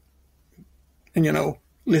 and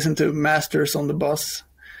listen to masters on the bus.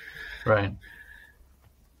 Right.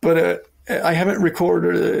 But I haven't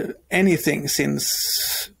recorded anything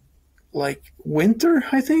since like winter,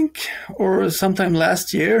 I think, or sometime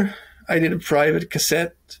last year. I did a private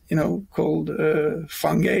cassette, called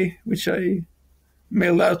Fungi, which I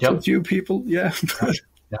mailed out to a few people. Yeah.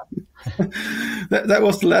 that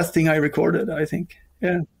was the last thing I recorded, I think.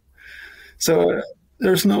 Yeah. So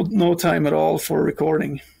there's no time at all for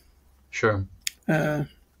recording. Sure. And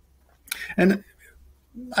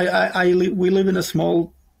we live in a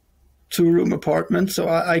small 2-room apartment, so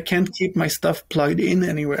I can't keep my stuff plugged in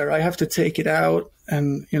anywhere. I have to take it out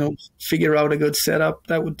and figure out a good setup.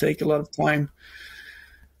 That would take a lot of time.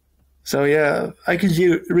 So yeah, I could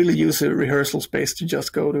really use a rehearsal space to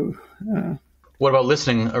just go to. What about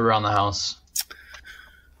listening around the house?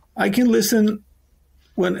 I can listen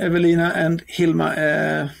when Evelina and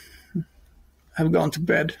Hilma have gone to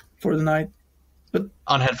bed for the night. But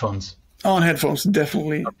on headphones? On headphones,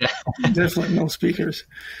 definitely. Okay. Definitely no speakers.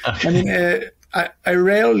 Okay. I mean, I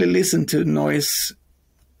rarely listen to noise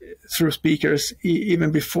through speakers,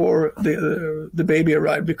 even before the baby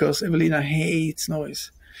arrived, because Evelina hates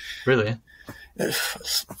noise. Really?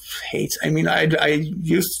 Hates. I mean, I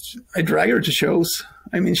drag her to shows.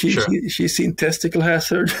 I mean, she's seen Testicle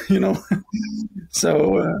Hazard, you know.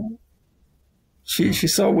 So she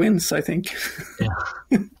saw wins, I think. Yeah.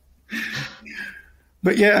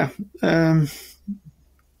 But yeah,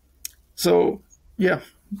 so yeah,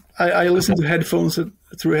 I listen to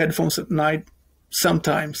through headphones at night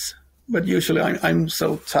sometimes, but usually I'm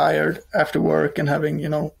so tired after work and having, you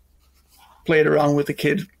know, played around with the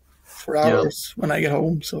kid for hours when I get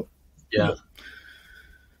home. So yeah,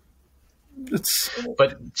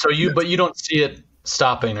 but you don't see it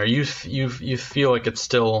stopping, or you feel like it's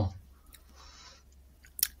still.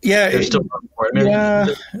 Yeah, there's still more. I mean,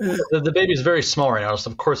 the baby's very small right now, so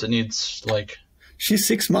of course it needs like. She's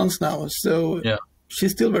 6 months now, so yeah,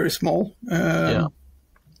 she's still very small. Yeah,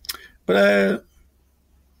 but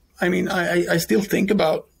I mean, I still think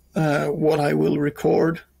about what I will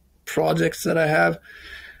record, projects that I have.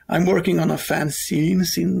 I'm working on a fanzine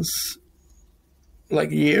since like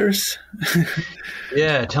years.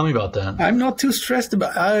 Yeah, tell me about that. I'm not too stressed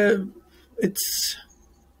about it's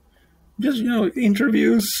just, you know,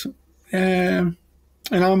 interviews, and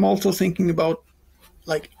I'm also thinking about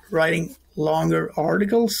like writing longer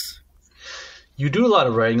articles. You do a lot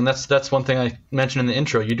of writing, and that's one thing I mentioned in the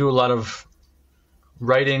intro. You do a lot of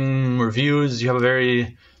writing reviews. You have a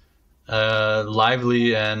very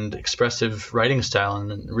lively and expressive writing style,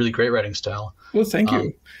 and a really great writing style. Well, thank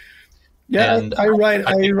you. Yeah, I write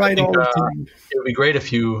all the time. It would be great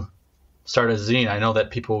if you start a zine. I know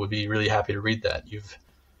that people would be really happy to read that.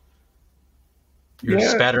 You're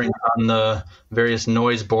spattering on the various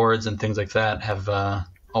noise boards and things like that have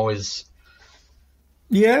always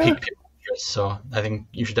piqued people's interest. So I think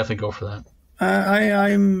you should definitely go for that.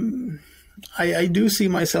 I do see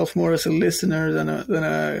myself more as a listener than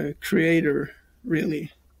a creator,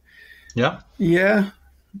 really. Yeah. Yeah.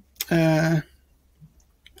 I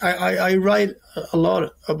write a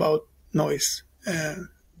lot about noise.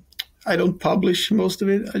 I don't publish most of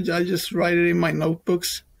it. I just write it in my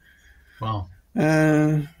notebooks. Wow.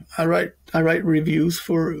 I write reviews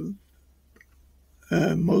for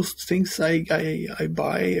most things I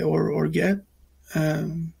buy or get.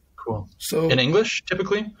 Cool. So in English,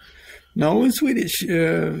 typically? No, in Swedish.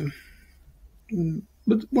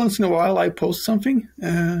 But once in a while I post something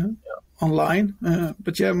online.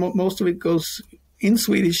 But yeah, most of it goes in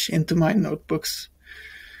Swedish into my notebooks.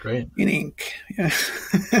 Great. In ink. Yeah.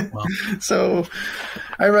 Wow. So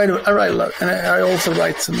I write a lot, and I also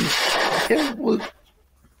write some. Yeah, well,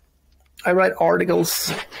 I write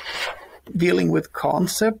articles dealing with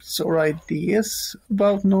concepts or ideas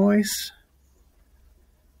about noise,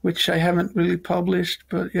 which I haven't really published.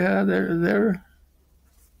 But yeah, they're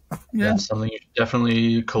something you should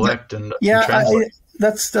definitely collect and translate.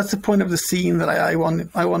 That's the point of the scene that I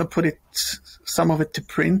want to put some of it to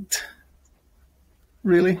print.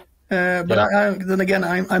 Really, but then again,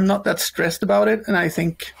 I'm not that stressed about it, and I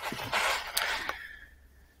think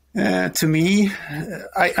to me,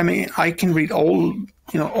 I mean, I can read old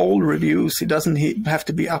reviews. It doesn't have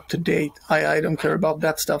to be up to date. I don't care about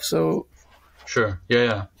that stuff. So sure,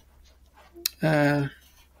 yeah.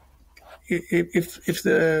 If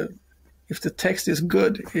the text is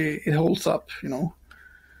good, it holds up, you know.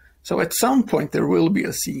 So at some point there will be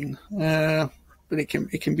a scene. But it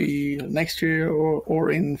can be next year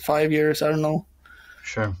or in 5 years. I don't know.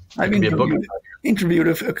 Sure. I've interviewed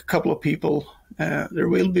a couple of people. There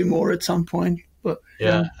will be more at some point. But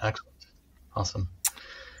yeah, excellent, awesome.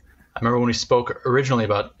 I remember when we spoke originally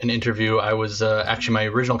about an interview. I was actually, my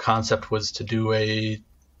original concept was to do a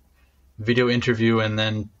video interview and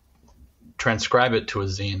then transcribe it to a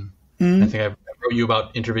zine. Mm-hmm. I think I wrote you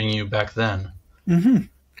about interviewing you back then. Mm-hmm.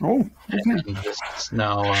 Oh, okay. And this is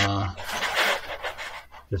now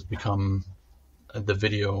just become the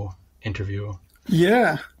video interview.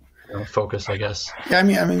 Yeah. Focus, I guess. Yeah, I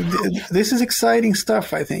mean, this is exciting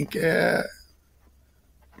stuff. I think.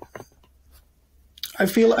 I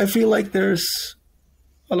feel like there's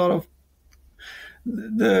a lot of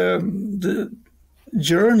the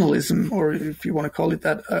journalism, or if you want to call it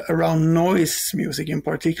that, around noise music in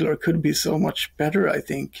particular, could be so much better. I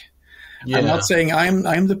think. Yeah. I'm not saying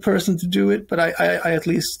I'm the person to do it, but I at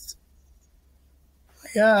least.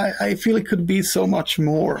 Yeah, I feel it could be so much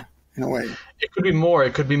more in a way. It could be more.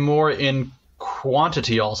 It could be more in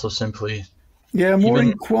quantity also, simply. Yeah, more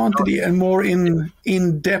in quantity and more in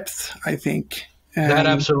depth, I think. That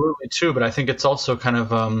absolutely too, but I think it's also kind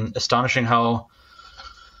of astonishing how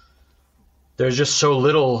there's just so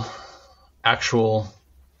little actual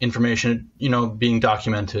information, being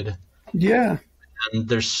documented. Yeah. And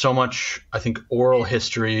there's so much, I think, oral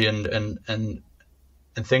history and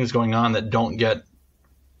and things going on that don't get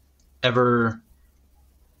ever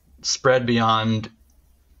spread beyond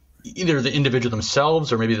either the individual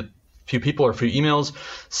themselves or maybe the few people or a few emails.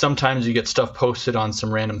 Sometimes you get stuff posted on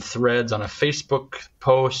some random threads on a Facebook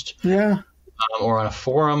post, or on a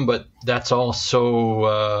forum, but that's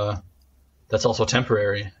also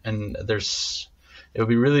temporary. And it would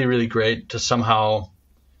be really, really great to somehow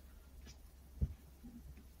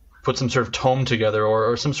put some sort of tome together,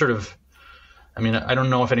 or some sort of, I mean, I don't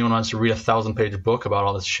know if anyone wants to read a 1,000-page book about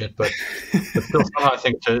all this shit, but still somehow I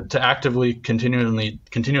think to actively,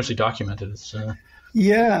 continuously document it is should be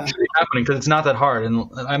happening, because it's not that hard. And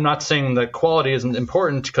I'm not saying that quality isn't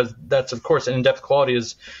important, because that's, of course, in-depth quality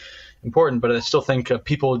is important, but I still think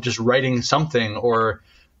people just writing something or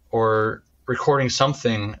recording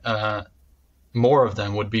something, more of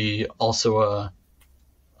them would be also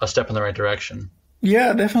a step in the right direction.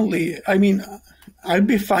 Yeah, definitely. I mean, I'd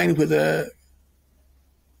be fine with a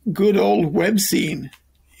good old web scene,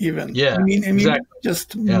 even. Yeah, I mean, exactly.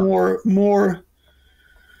 Just more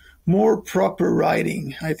proper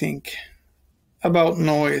writing, I think, about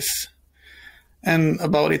noise and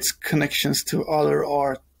about its connections to other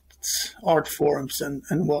art forms and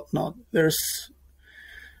whatnot.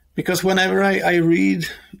 Because whenever I read,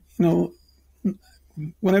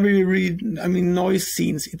 whenever you read, I mean, noise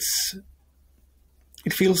scenes,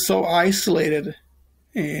 it feels so isolated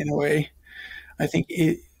in a way. I think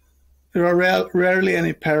there are rarely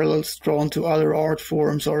any parallels drawn to other art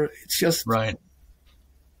forms, or it's just right.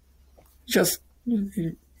 Just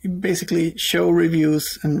basically show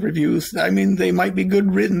reviews and reviews. I mean, they might be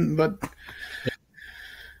good written, but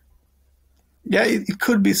it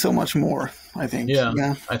could be so much more, I think.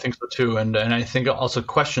 Yeah, I think so too. And I think also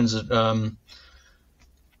questions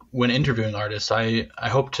when interviewing artists, I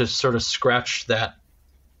hope to sort of scratch that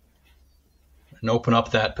and open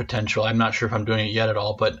up that potential. I'm not sure if I'm doing it yet at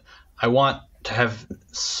all, but I want to have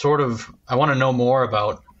I want to know more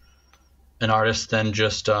about an artist than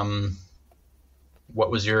just what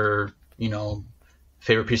was your,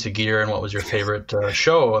 favorite piece of gear and what was your favorite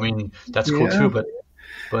show. I mean, that's cool too,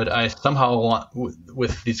 but I somehow want,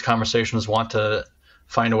 with these conversations, want to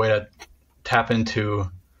find a way to tap into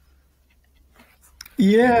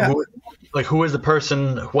who is the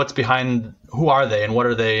person, what's behind, who are they, and what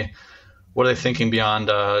are they thinking beyond,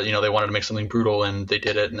 they wanted to make something brutal and they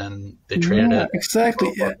did it and then they traded it.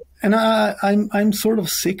 Exactly. Yeah. And I'm sort of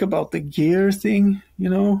sick about the gear thing,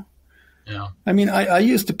 Yeah. I mean, I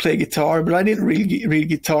used to play guitar, but I didn't really read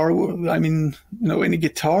guitar. I mean, any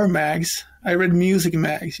guitar mags. I read music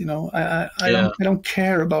mags, I don't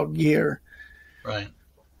care about gear. Right.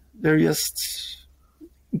 They're just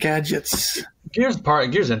gadgets. Gear's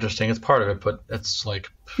interesting. It's part of it, but it's like,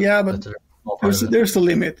 but there's a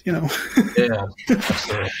limit, Yeah,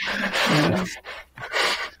 absolutely. Yeah.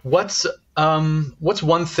 What's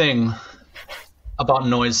one thing about the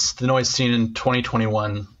noise scene in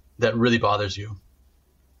 2021 that really bothers you?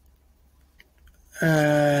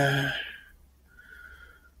 Well,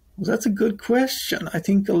 that's a good question. I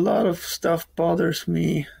think a lot of stuff bothers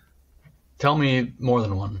me. Tell me more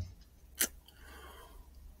than one.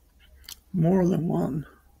 More than one.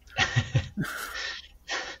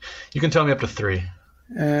 You can tell me up to 3.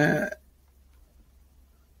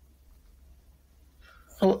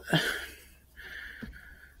 Well,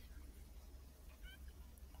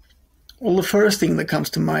 the first thing that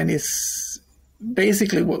comes to mind is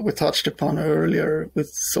basically what we touched upon earlier with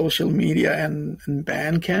social media and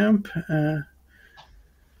Bandcamp.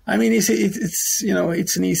 I mean,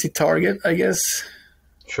 it's an easy target, I guess.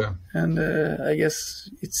 Sure. And I guess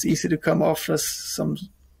it's easy to come off as some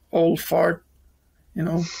old fart,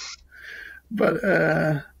 But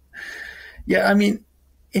I mean,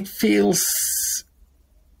 it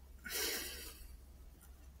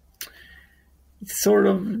sort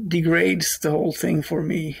of degrades the whole thing for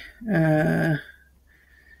me.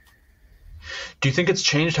 Do you think it's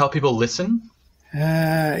changed how people listen?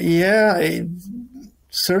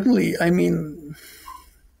 Certainly. I mean,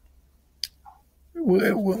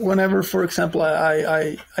 whenever, for example,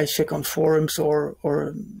 I check on forums or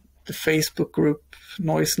the Facebook group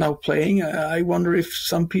Noise Now Playing, I wonder if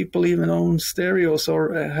some people even own stereos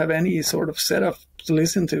or have any sort of setup to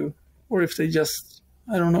listen to, or if they just,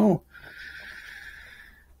 I don't know.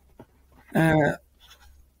 And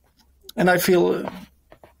I feel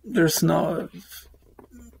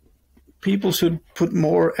people should put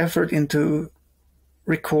more effort into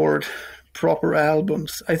record proper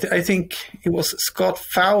albums. I think it was Scott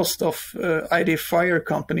Faust of ID Fire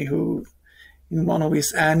Company who, in one of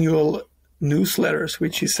his annual newsletters,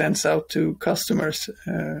 which he sends out to customers,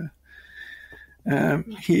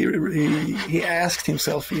 he asked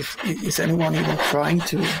himself if is anyone even trying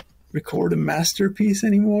to record a masterpiece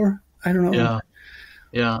anymore. I don't know.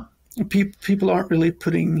 Yeah. People aren't really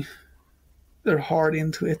putting their heart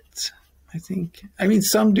into it, I think. I mean,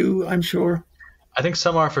 some do, I'm sure. I think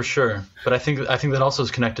some are for sure, but I think that also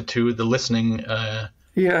is connected to the listening.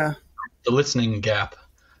 The listening gap.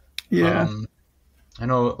 Yeah. I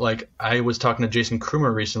know, like, I was talking to Jason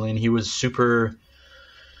Krumer recently, and he was super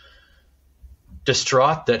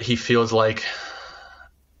distraught that he feels like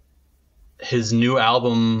his new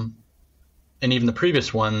album, and even the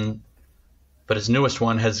previous one, but his newest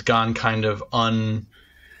one, has gone kind of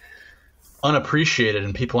unappreciated,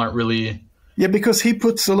 and people aren't really. Yeah, because he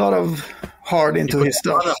puts a lot of heart into his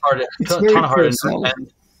stuff. It's ton of heart into it.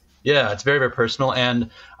 And yeah, it's very, very personal. And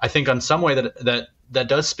I think on some way that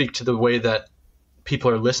does speak to the way that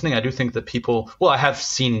people are listening. I do think that people, well, I have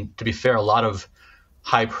seen, to be fair, a lot of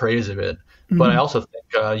high praise of it. Mm-hmm. But I also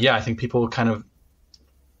think, I think people kind of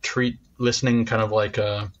treat listening kind of like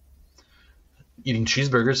eating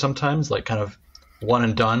cheeseburgers sometimes, like kind of one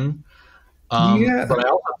and done. But I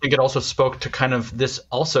also think it also spoke to kind of this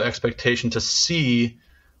also expectation to see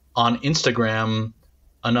on Instagram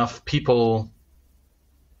enough people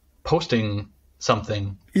posting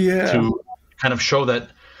something to kind of show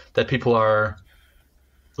that people are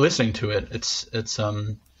listening to it. It's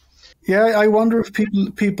I wonder if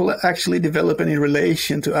people actually develop any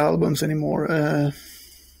relation to albums anymore.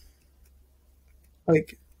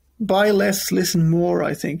 Like, buy less, listen more,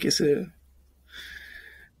 I think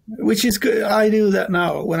which is good. I do that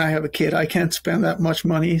now when I have a kid. I can't spend that much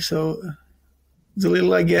money, so the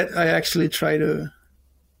little I get, I actually try to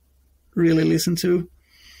really listen to.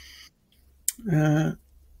 And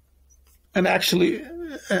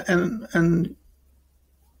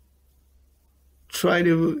try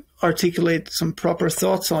to articulate some proper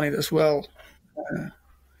thoughts on it as well.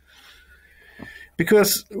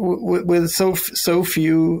 Because with so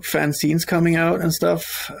few fanzines coming out and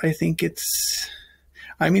stuff, I think it's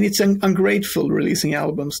ungrateful releasing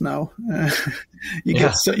albums now. You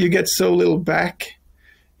get so little back.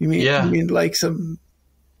 You mean like some.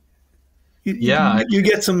 You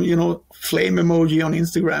get some, flame emoji on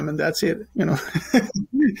Instagram, and that's it.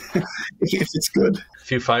 If it's good. A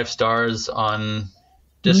few 5 stars on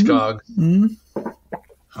Discogs.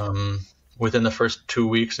 Mm-hmm. Within the first 2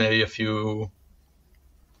 weeks, maybe a few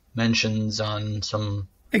mentions on some.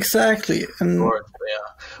 Exactly, boards,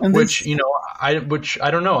 and which I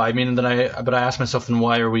don't know. I mean, but I ask myself, then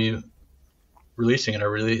why are we releasing it?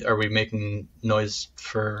 Are we making noise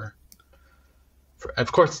for?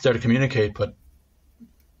 Of course, it's there to communicate, but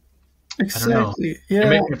exactly. I don't know. Yeah, you're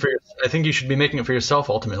making it for I think you should be making it for yourself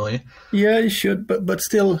ultimately. Yeah, you should, but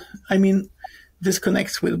still, I mean, this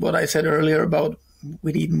connects with what I said earlier about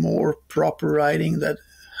we need more proper writing. That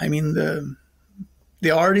I mean,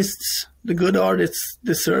 the artists, the good artists,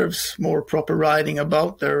 deserves more proper writing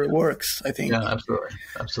about their works, I think. Yeah,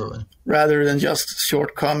 absolutely. Rather than just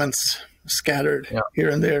short comments scattered here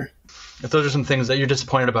and there. If those are some things that you're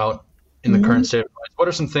disappointed about in the current state of life, what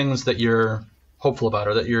are some things that you're hopeful about,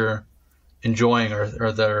 or that you're enjoying,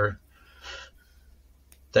 or that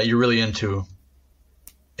you're really into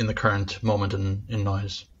in the current moment in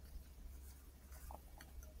noise?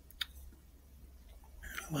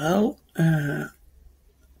 Well,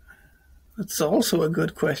 that's also a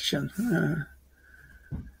good question.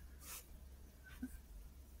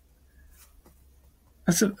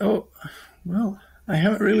 I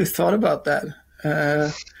haven't really thought about that.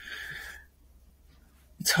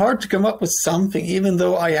 It's hard to come up with something, even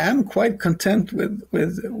though I am quite content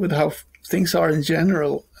with how things are in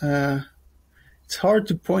general. It's hard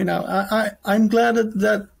to point out. I'm glad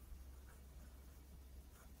that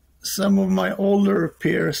some of my older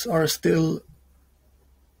peers are still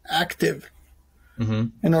active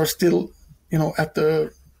and are still, at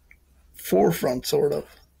the forefront, sort of.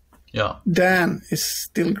 Yeah. Dan is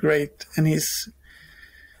still great, and he's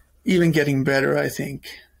even getting better, I think.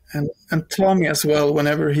 And Tommy as well,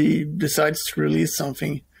 whenever he decides to release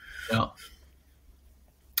something. Yeah.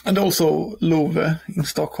 And also Love in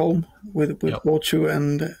Stockholm with Ochu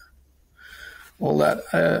and all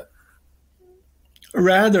that.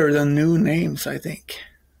 Rather than new names, I think.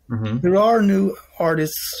 Mm-hmm. There are new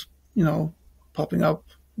artists, popping up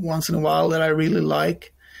once in a while that I really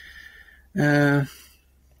like.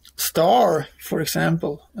 Star, for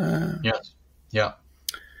example. Yes. Yeah.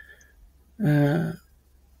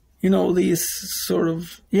 These sort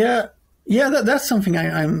of that's something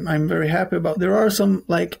I'm very happy about. There are some,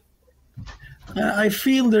 like, I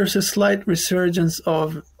feel there's a slight resurgence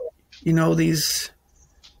of these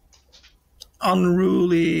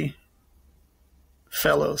unruly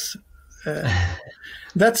fellows.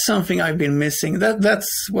 That's something I've been missing.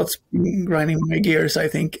 That's what's been grinding my gears, I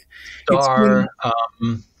think. Star,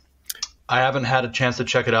 I haven't had a chance to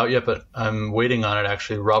check it out yet, but I'm waiting on it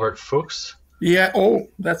actually. Robert Fuchs. Yeah. Oh,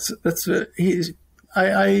 that's he's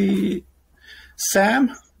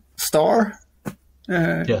Sam Star.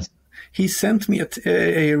 Yes. He sent me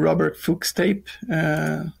a Robert Fuchs tape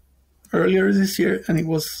earlier this year, and it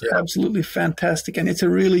was absolutely fantastic. And it's a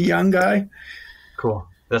really young guy. Cool.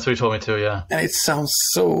 That's what he told me too. Yeah. And it sounds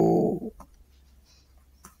so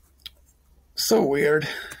weird.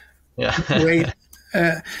 Yeah. Great.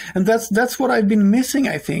 And that's what I've been missing,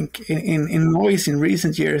 I think, in noise in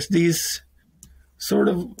recent years. These sort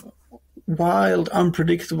of wild,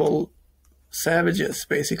 unpredictable savages,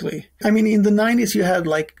 basically. I mean, in the 90s, you had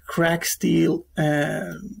like Crack Steel,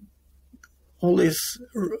 all this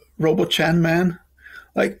Robo-Chan man,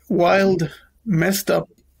 like wild, messed up,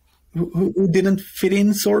 who didn't fit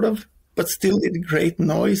in, sort of, but still did great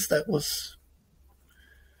noise that was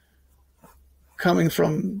coming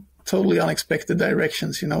from totally unexpected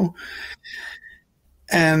directions, you know.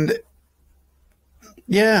 And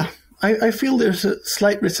yeah, I feel there's a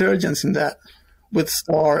slight resurgence in that with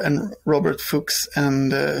Starr and Robert Fuchs,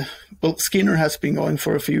 and well, Skinner has been going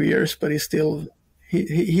for a few years, but he's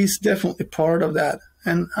definitely part of that,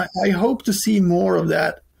 and I hope to see more of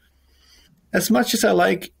that. As much as I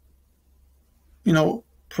like, you know,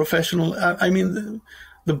 professional. I mean,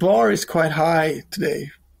 the bar is quite high today,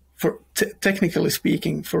 for technically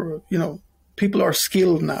speaking. For, you know, people are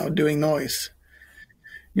skilled now doing noise.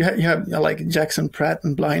 You have like Jackson Pratt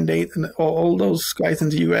and Blind Date and all those guys in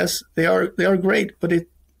the US. They are great, but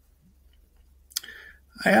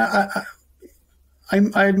I've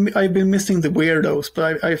been missing the weirdos,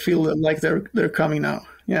 but I feel like they're coming now.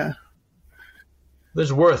 Yeah.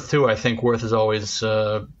 There's Worth too. I think Worth is always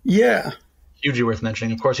hugely worth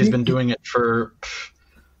mentioning. Of course, he's been doing it for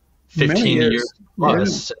 15 years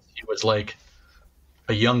plus, since he was like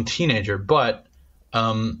a young teenager, but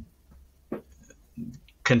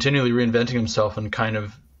continually reinventing himself and kind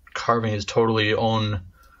of carving his totally own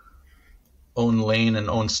lane and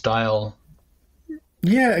own style.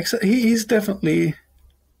 Yeah, he's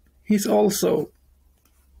also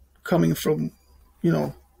coming from, you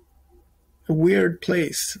know, a weird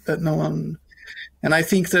place that no one. And I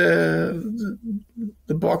think the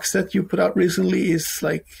box that you put out recently is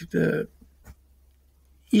like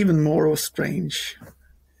even more strange.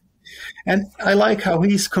 And I like how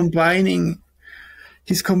he's combining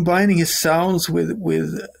his sounds with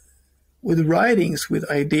writings, with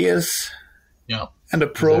ideas, and a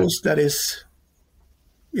prose that is,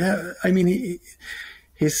 I mean,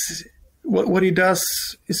 what he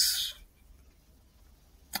does is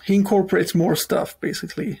he incorporates more stuff,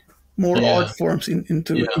 basically, more art forms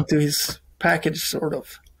into his package, sort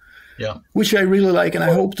of. Yeah, which I really like, and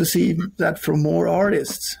I hope to see that from more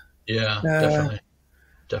artists. Yeah, definitely.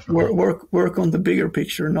 Work on the bigger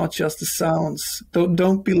picture, not just the sounds.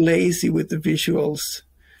 Don't be lazy with the visuals.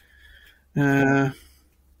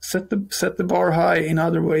 Set the bar high in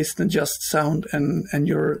other ways than just sound and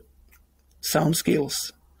your sound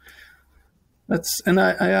skills. I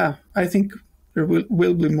think there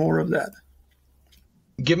will be more of that.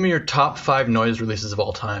 Give me your top 5 noise releases of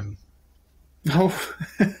all time. Oh,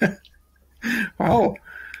 wow.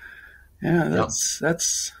 Yeah,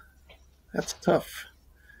 that's tough.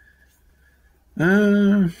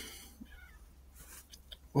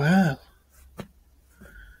 Well,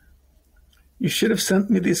 you should have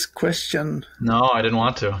sent me this question. No, I didn't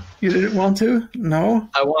want to. You didn't want to? No?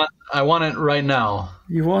 I want it right now.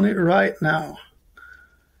 You want it right now?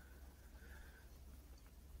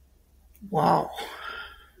 Wow.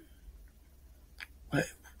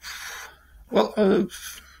 Well,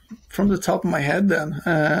 from the top of my head then,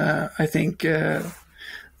 I think the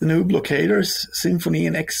new Blockaders, Symphony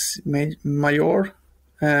in X Major,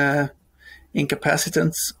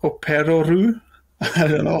 Incapacitants Opero. I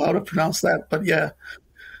don't know how to pronounce that, but yeah,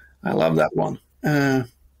 I love that one.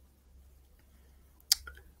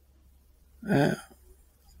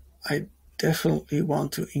 I definitely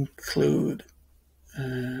want to include.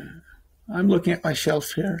 I'm looking at my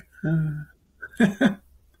shelf here.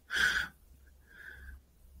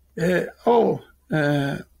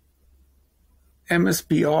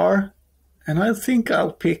 MSBR, and I think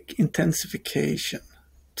I'll pick Intensification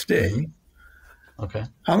today. Mm-hmm. Okay.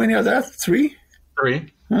 How many are that? 3?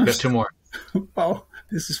 3. Got 2 more. Wow,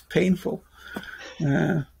 this is painful.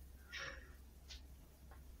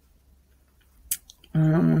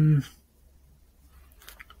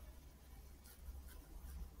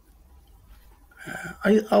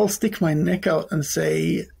 I'll stick my neck out and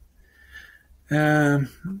say the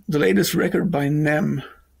latest record by NEM,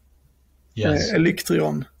 Yes.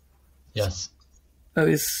 Electron. Yes.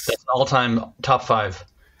 That's an all-time top 5.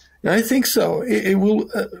 I think so. It will.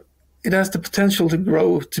 It has the potential to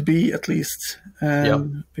grow to be at least,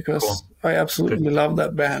 because Cool. I absolutely love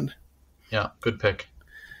that band. Yeah, good pick.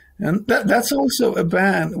 And that's also a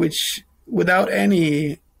band which, without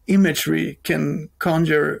any imagery, can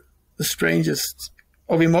conjure the strangest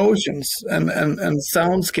of emotions and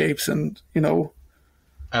soundscapes and,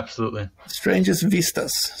 Absolutely. strangest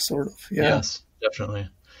vistas, sort of. Yeah. Yes, definitely.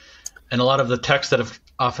 And a lot of the texts that have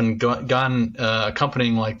often gone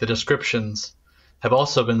accompanying like the descriptions have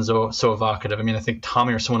also been so evocative. I mean, I think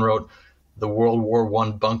Tommy or someone wrote the World War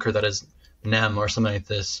I bunker that is NEM or something like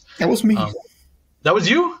this. That was me. That was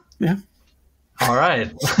you? Yeah. All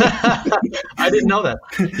right. I didn't know that.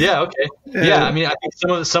 Yeah. Okay. Yeah. I mean, I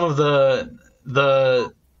think some of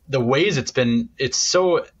the ways it's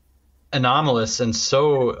so anomalous and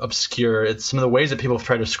so obscure. It's some of the ways that people have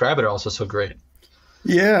tried to describe it are also so great.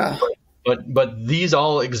 Yeah. But these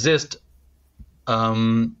all exist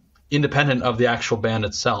independent of the actual band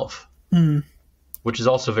itself, which is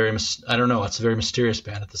also I don't know. It's a very mysterious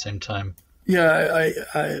band at the same time. Yeah.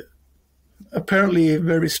 I apparently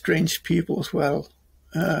very strange people as well,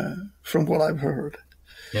 from what I've heard.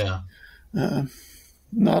 Yeah.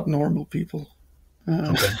 Not normal people.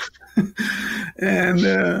 Okay.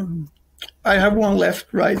 And I have one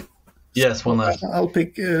left, right? Yes, one left. I'll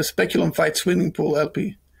pick Speculum Fight Swimming Pool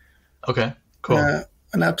LP. Okay, cool.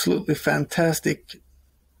 An absolutely fantastic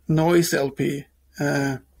noise LP,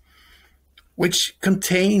 which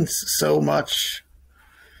contains so much.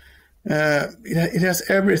 It has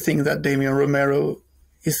everything that Damien Romero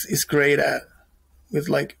is great at, with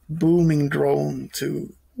like booming drone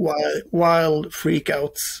to wild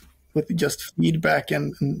freakouts with just feedback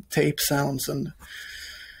and tape sounds, and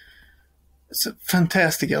it's a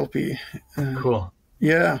fantastic LP. Cool.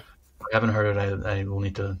 Yeah, I haven't heard it. I will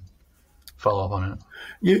need to follow up on it.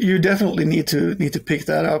 You definitely need to pick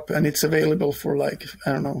that up, and it's available for like,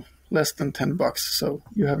 I don't know, less than $10. So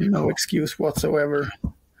you have no excuse whatsoever.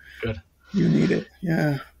 Good. You need it.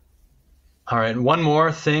 Yeah. All right. One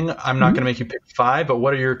more thing. I'm not going to make you pick 5, but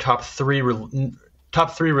what are your top three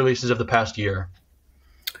releases of the past year?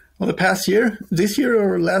 Well, the past year, this year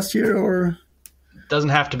or last year, or doesn't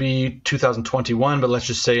have to be 2021, but let's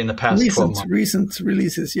just say in the past 12 months. Recent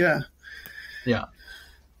releases, yeah. Yeah.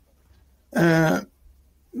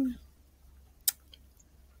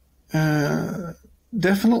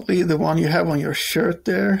 Definitely the one you have on your shirt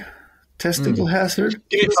there, Testicle Hazard.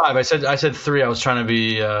 Give me 5. I said 3. I was trying to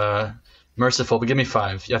be merciful, but give me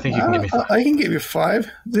 5. I think you can give me 5. I can give you 5.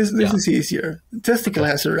 This is easier. Testicle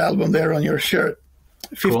Hazard album there on your shirt,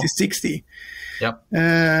 5060. Yep.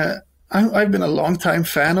 I've been a long-time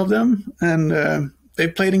fan of them, and they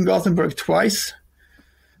played in Gothenburg twice.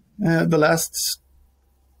 The last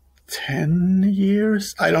 10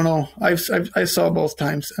 years, I don't know. I saw both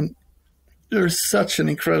times, and they're such an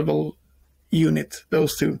incredible unit,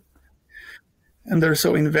 those two. And they're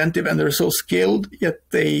so inventive and they're so skilled, yet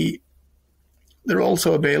they're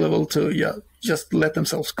also available to just let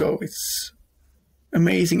themselves go. It's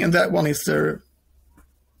amazing. And that one is they've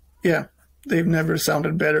never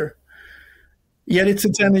sounded better. Yet it's a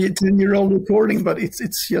 10-year-old recording, but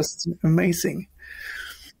it's just amazing.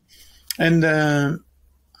 And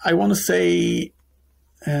I want to say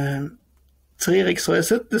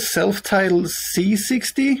Treriksröset, the self-titled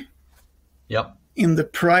C60. Yep. In the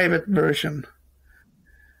private version.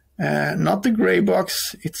 Not the gray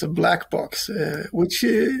box, it's a black box, which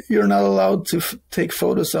you're not allowed to take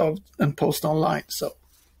photos of and post online, so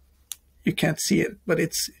you can't see it. But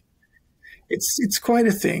it's quite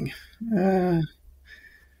a thing.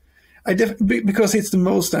 Because it's the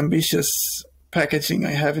most ambitious packaging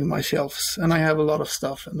I have in my shelves, and I have a lot of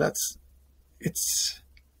stuff, and it's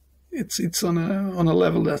on a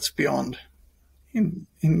level that's beyond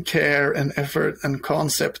in care and effort and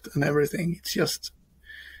concept and everything.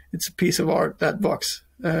 It's a piece of art, that box.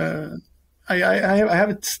 I have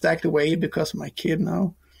it stacked away because of my kid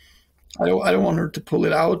now. I don't want her to pull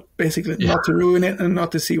it out, basically, not to ruin it and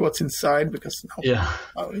not to see what's inside, because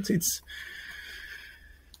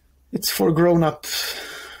it's for grown-up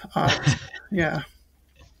art. Yeah.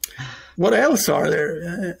 What else are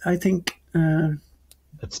there? I think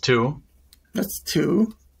that's 2. That's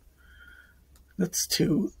 2.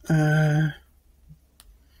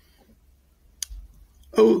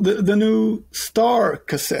 The new Star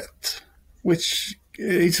cassette, which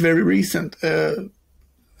is very recent.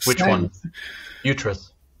 Which one?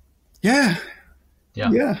 Uterus. Yeah.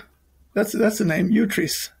 Yeah. Yeah. That's the name,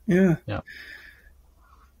 Uterus. Yeah. Yeah.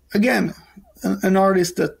 Again, an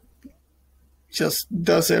artist that just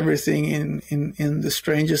does everything in the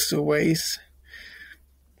strangest of ways.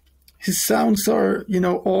 His sounds are,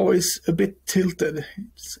 always a bit tilted.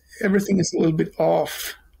 Everything is a little bit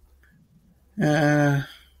off. And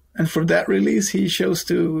for that release, he chose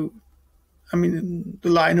to, the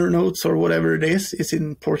liner notes or whatever it is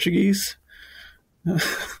in Portuguese.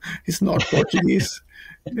 It's not Portuguese.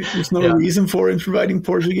 There's no reason for him providing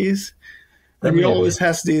Portuguese. And he always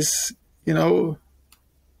has these,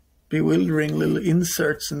 bewildering little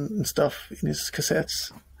inserts and stuff in his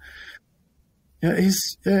cassettes. Yeah,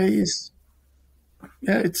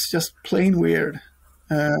 it's just plain weird.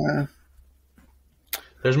 There's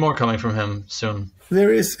more coming from him soon.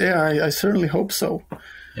 There is, I certainly hope so.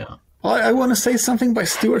 Yeah. I want to say something by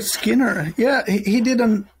Stuart Skinner. Yeah, he did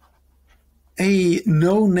a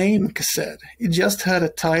no-name cassette. It just had a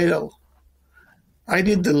title. I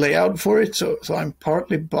did the layout for it, so I'm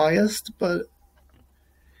partly biased, but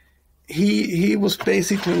he was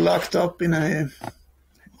basically locked up in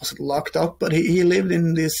wasn't locked up, but he lived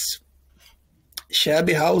in this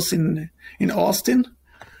shabby house in Austin.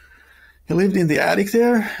 He lived in the attic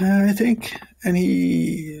there, I think, and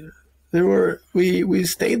we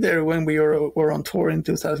stayed there when we were on tour in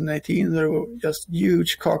 2018. There were just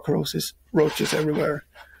huge roaches everywhere,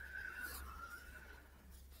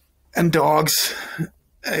 and dogs.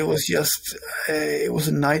 It was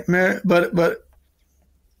a nightmare. But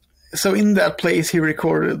so in that place, he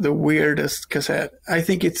recorded the weirdest cassette. I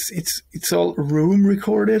think it's all room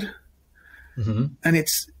recorded, and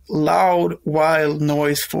it's loud, wild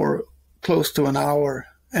noise for close to an hour,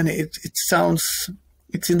 and it sounds.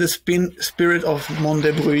 It's in the spirit of Monde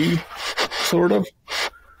de Bruit, sort of,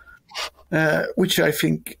 which I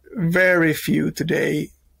think very few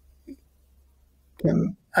today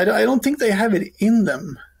can. I don't think they have it in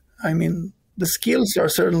them. I mean, the skills are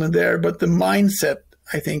certainly there, but the mindset,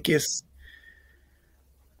 I think, is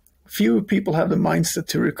few people have the mindset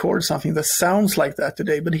to record something that sounds like that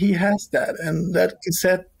today. But he has that, and that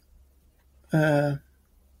cassette.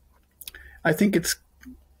 I think it's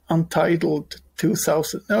untitled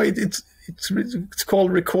 2000. No, it's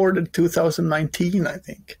called Recorded 2019, I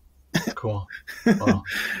think. Cool. Wow.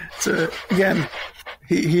 So again,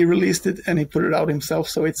 he released it and he put it out himself,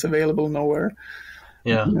 so it's available nowhere.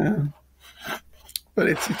 Yeah. But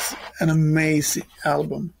it's an amazing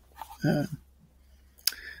album.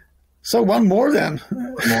 So one more then.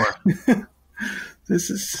 One more. This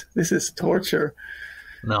is torture.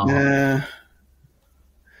 No.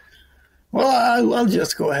 Well, I'll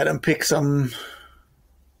just go ahead and pick some.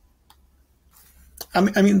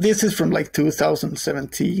 I mean, this is from like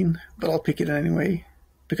 2017, but I'll pick it anyway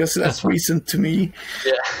because that's recent to me.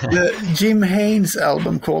 Yeah. The Jim HEINZ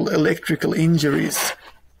album called Electrical Injuries.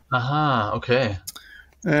 Okay.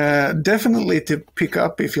 Definitely to pick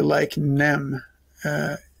up if you like NEM.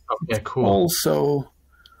 Okay, cool. Also,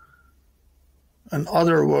 an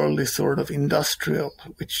otherworldly sort of industrial,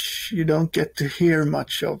 which you don't get to hear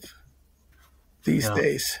much of these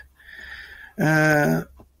days. Do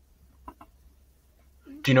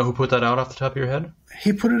you know who put that out off the top of your head?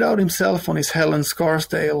 He put it out himself on his Helen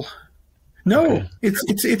Scarsdale. No,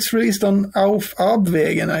 it's released on Auf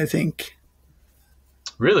Abwägen, I think.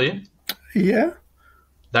 Really? Yeah.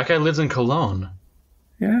 That guy lives in Cologne.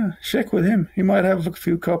 Yeah, check with him. He might have a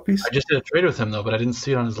few copies. I just did a trade with him, though, but I didn't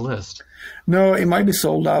see it on his list. No, it might be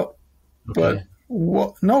sold out. Okay.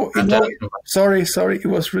 But sorry. It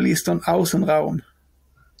was released on Außenraum.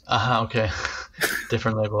 Okay.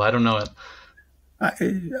 Different label. I don't know it.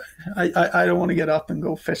 I don't want to get up and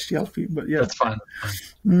go fetch the LP, but yeah. That's fine.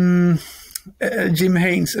 Jim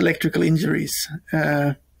HEINZ, Electrical Injuries.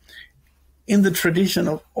 In the tradition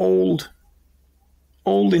of old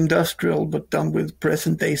industrial, but done with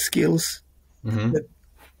present day skills,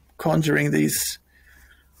 conjuring these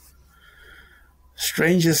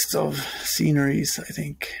strangest of sceneries, I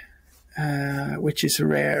think, which is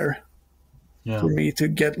rare for me to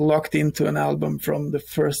get locked into an album from the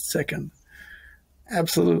first second.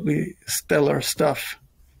 Absolutely stellar stuff.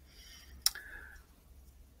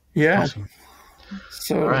 Yeah. Awesome.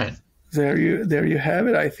 So all right. there you have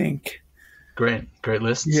it, I think. Great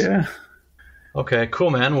lists. Yeah. Okay,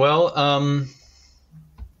 cool, man. Well,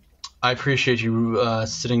 I appreciate you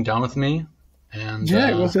sitting down with me. And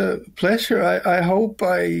it was a pleasure. I hope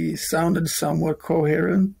I sounded somewhat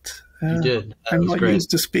coherent. You did. I'm not used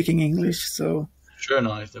to speaking English, so. Sure,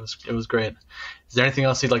 no, it was great. Is there anything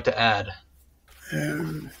else you'd like to add?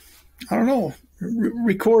 I don't know.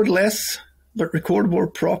 Record less, but record more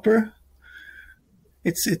proper.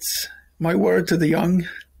 It's my word to the young.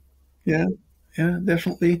 Yeah,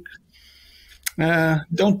 definitely.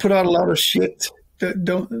 Don't put out a lot of shit.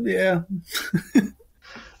 Don't. Yeah.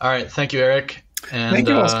 All right. Thank you, Erik. And thank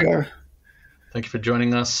you, Oscar. Thank you for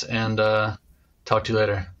joining us, and talk to you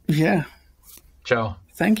later. Yeah. Ciao.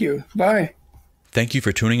 Thank you. Bye. Thank you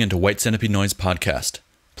for tuning into White Centipede Noise Podcast.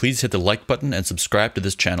 Please hit the like button and subscribe to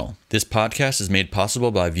this channel. This podcast is made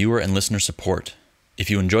possible by viewer and listener support. If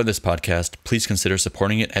you enjoy this podcast, please consider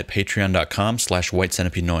supporting it at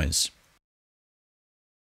patreon.com/whitecentipedeNoise.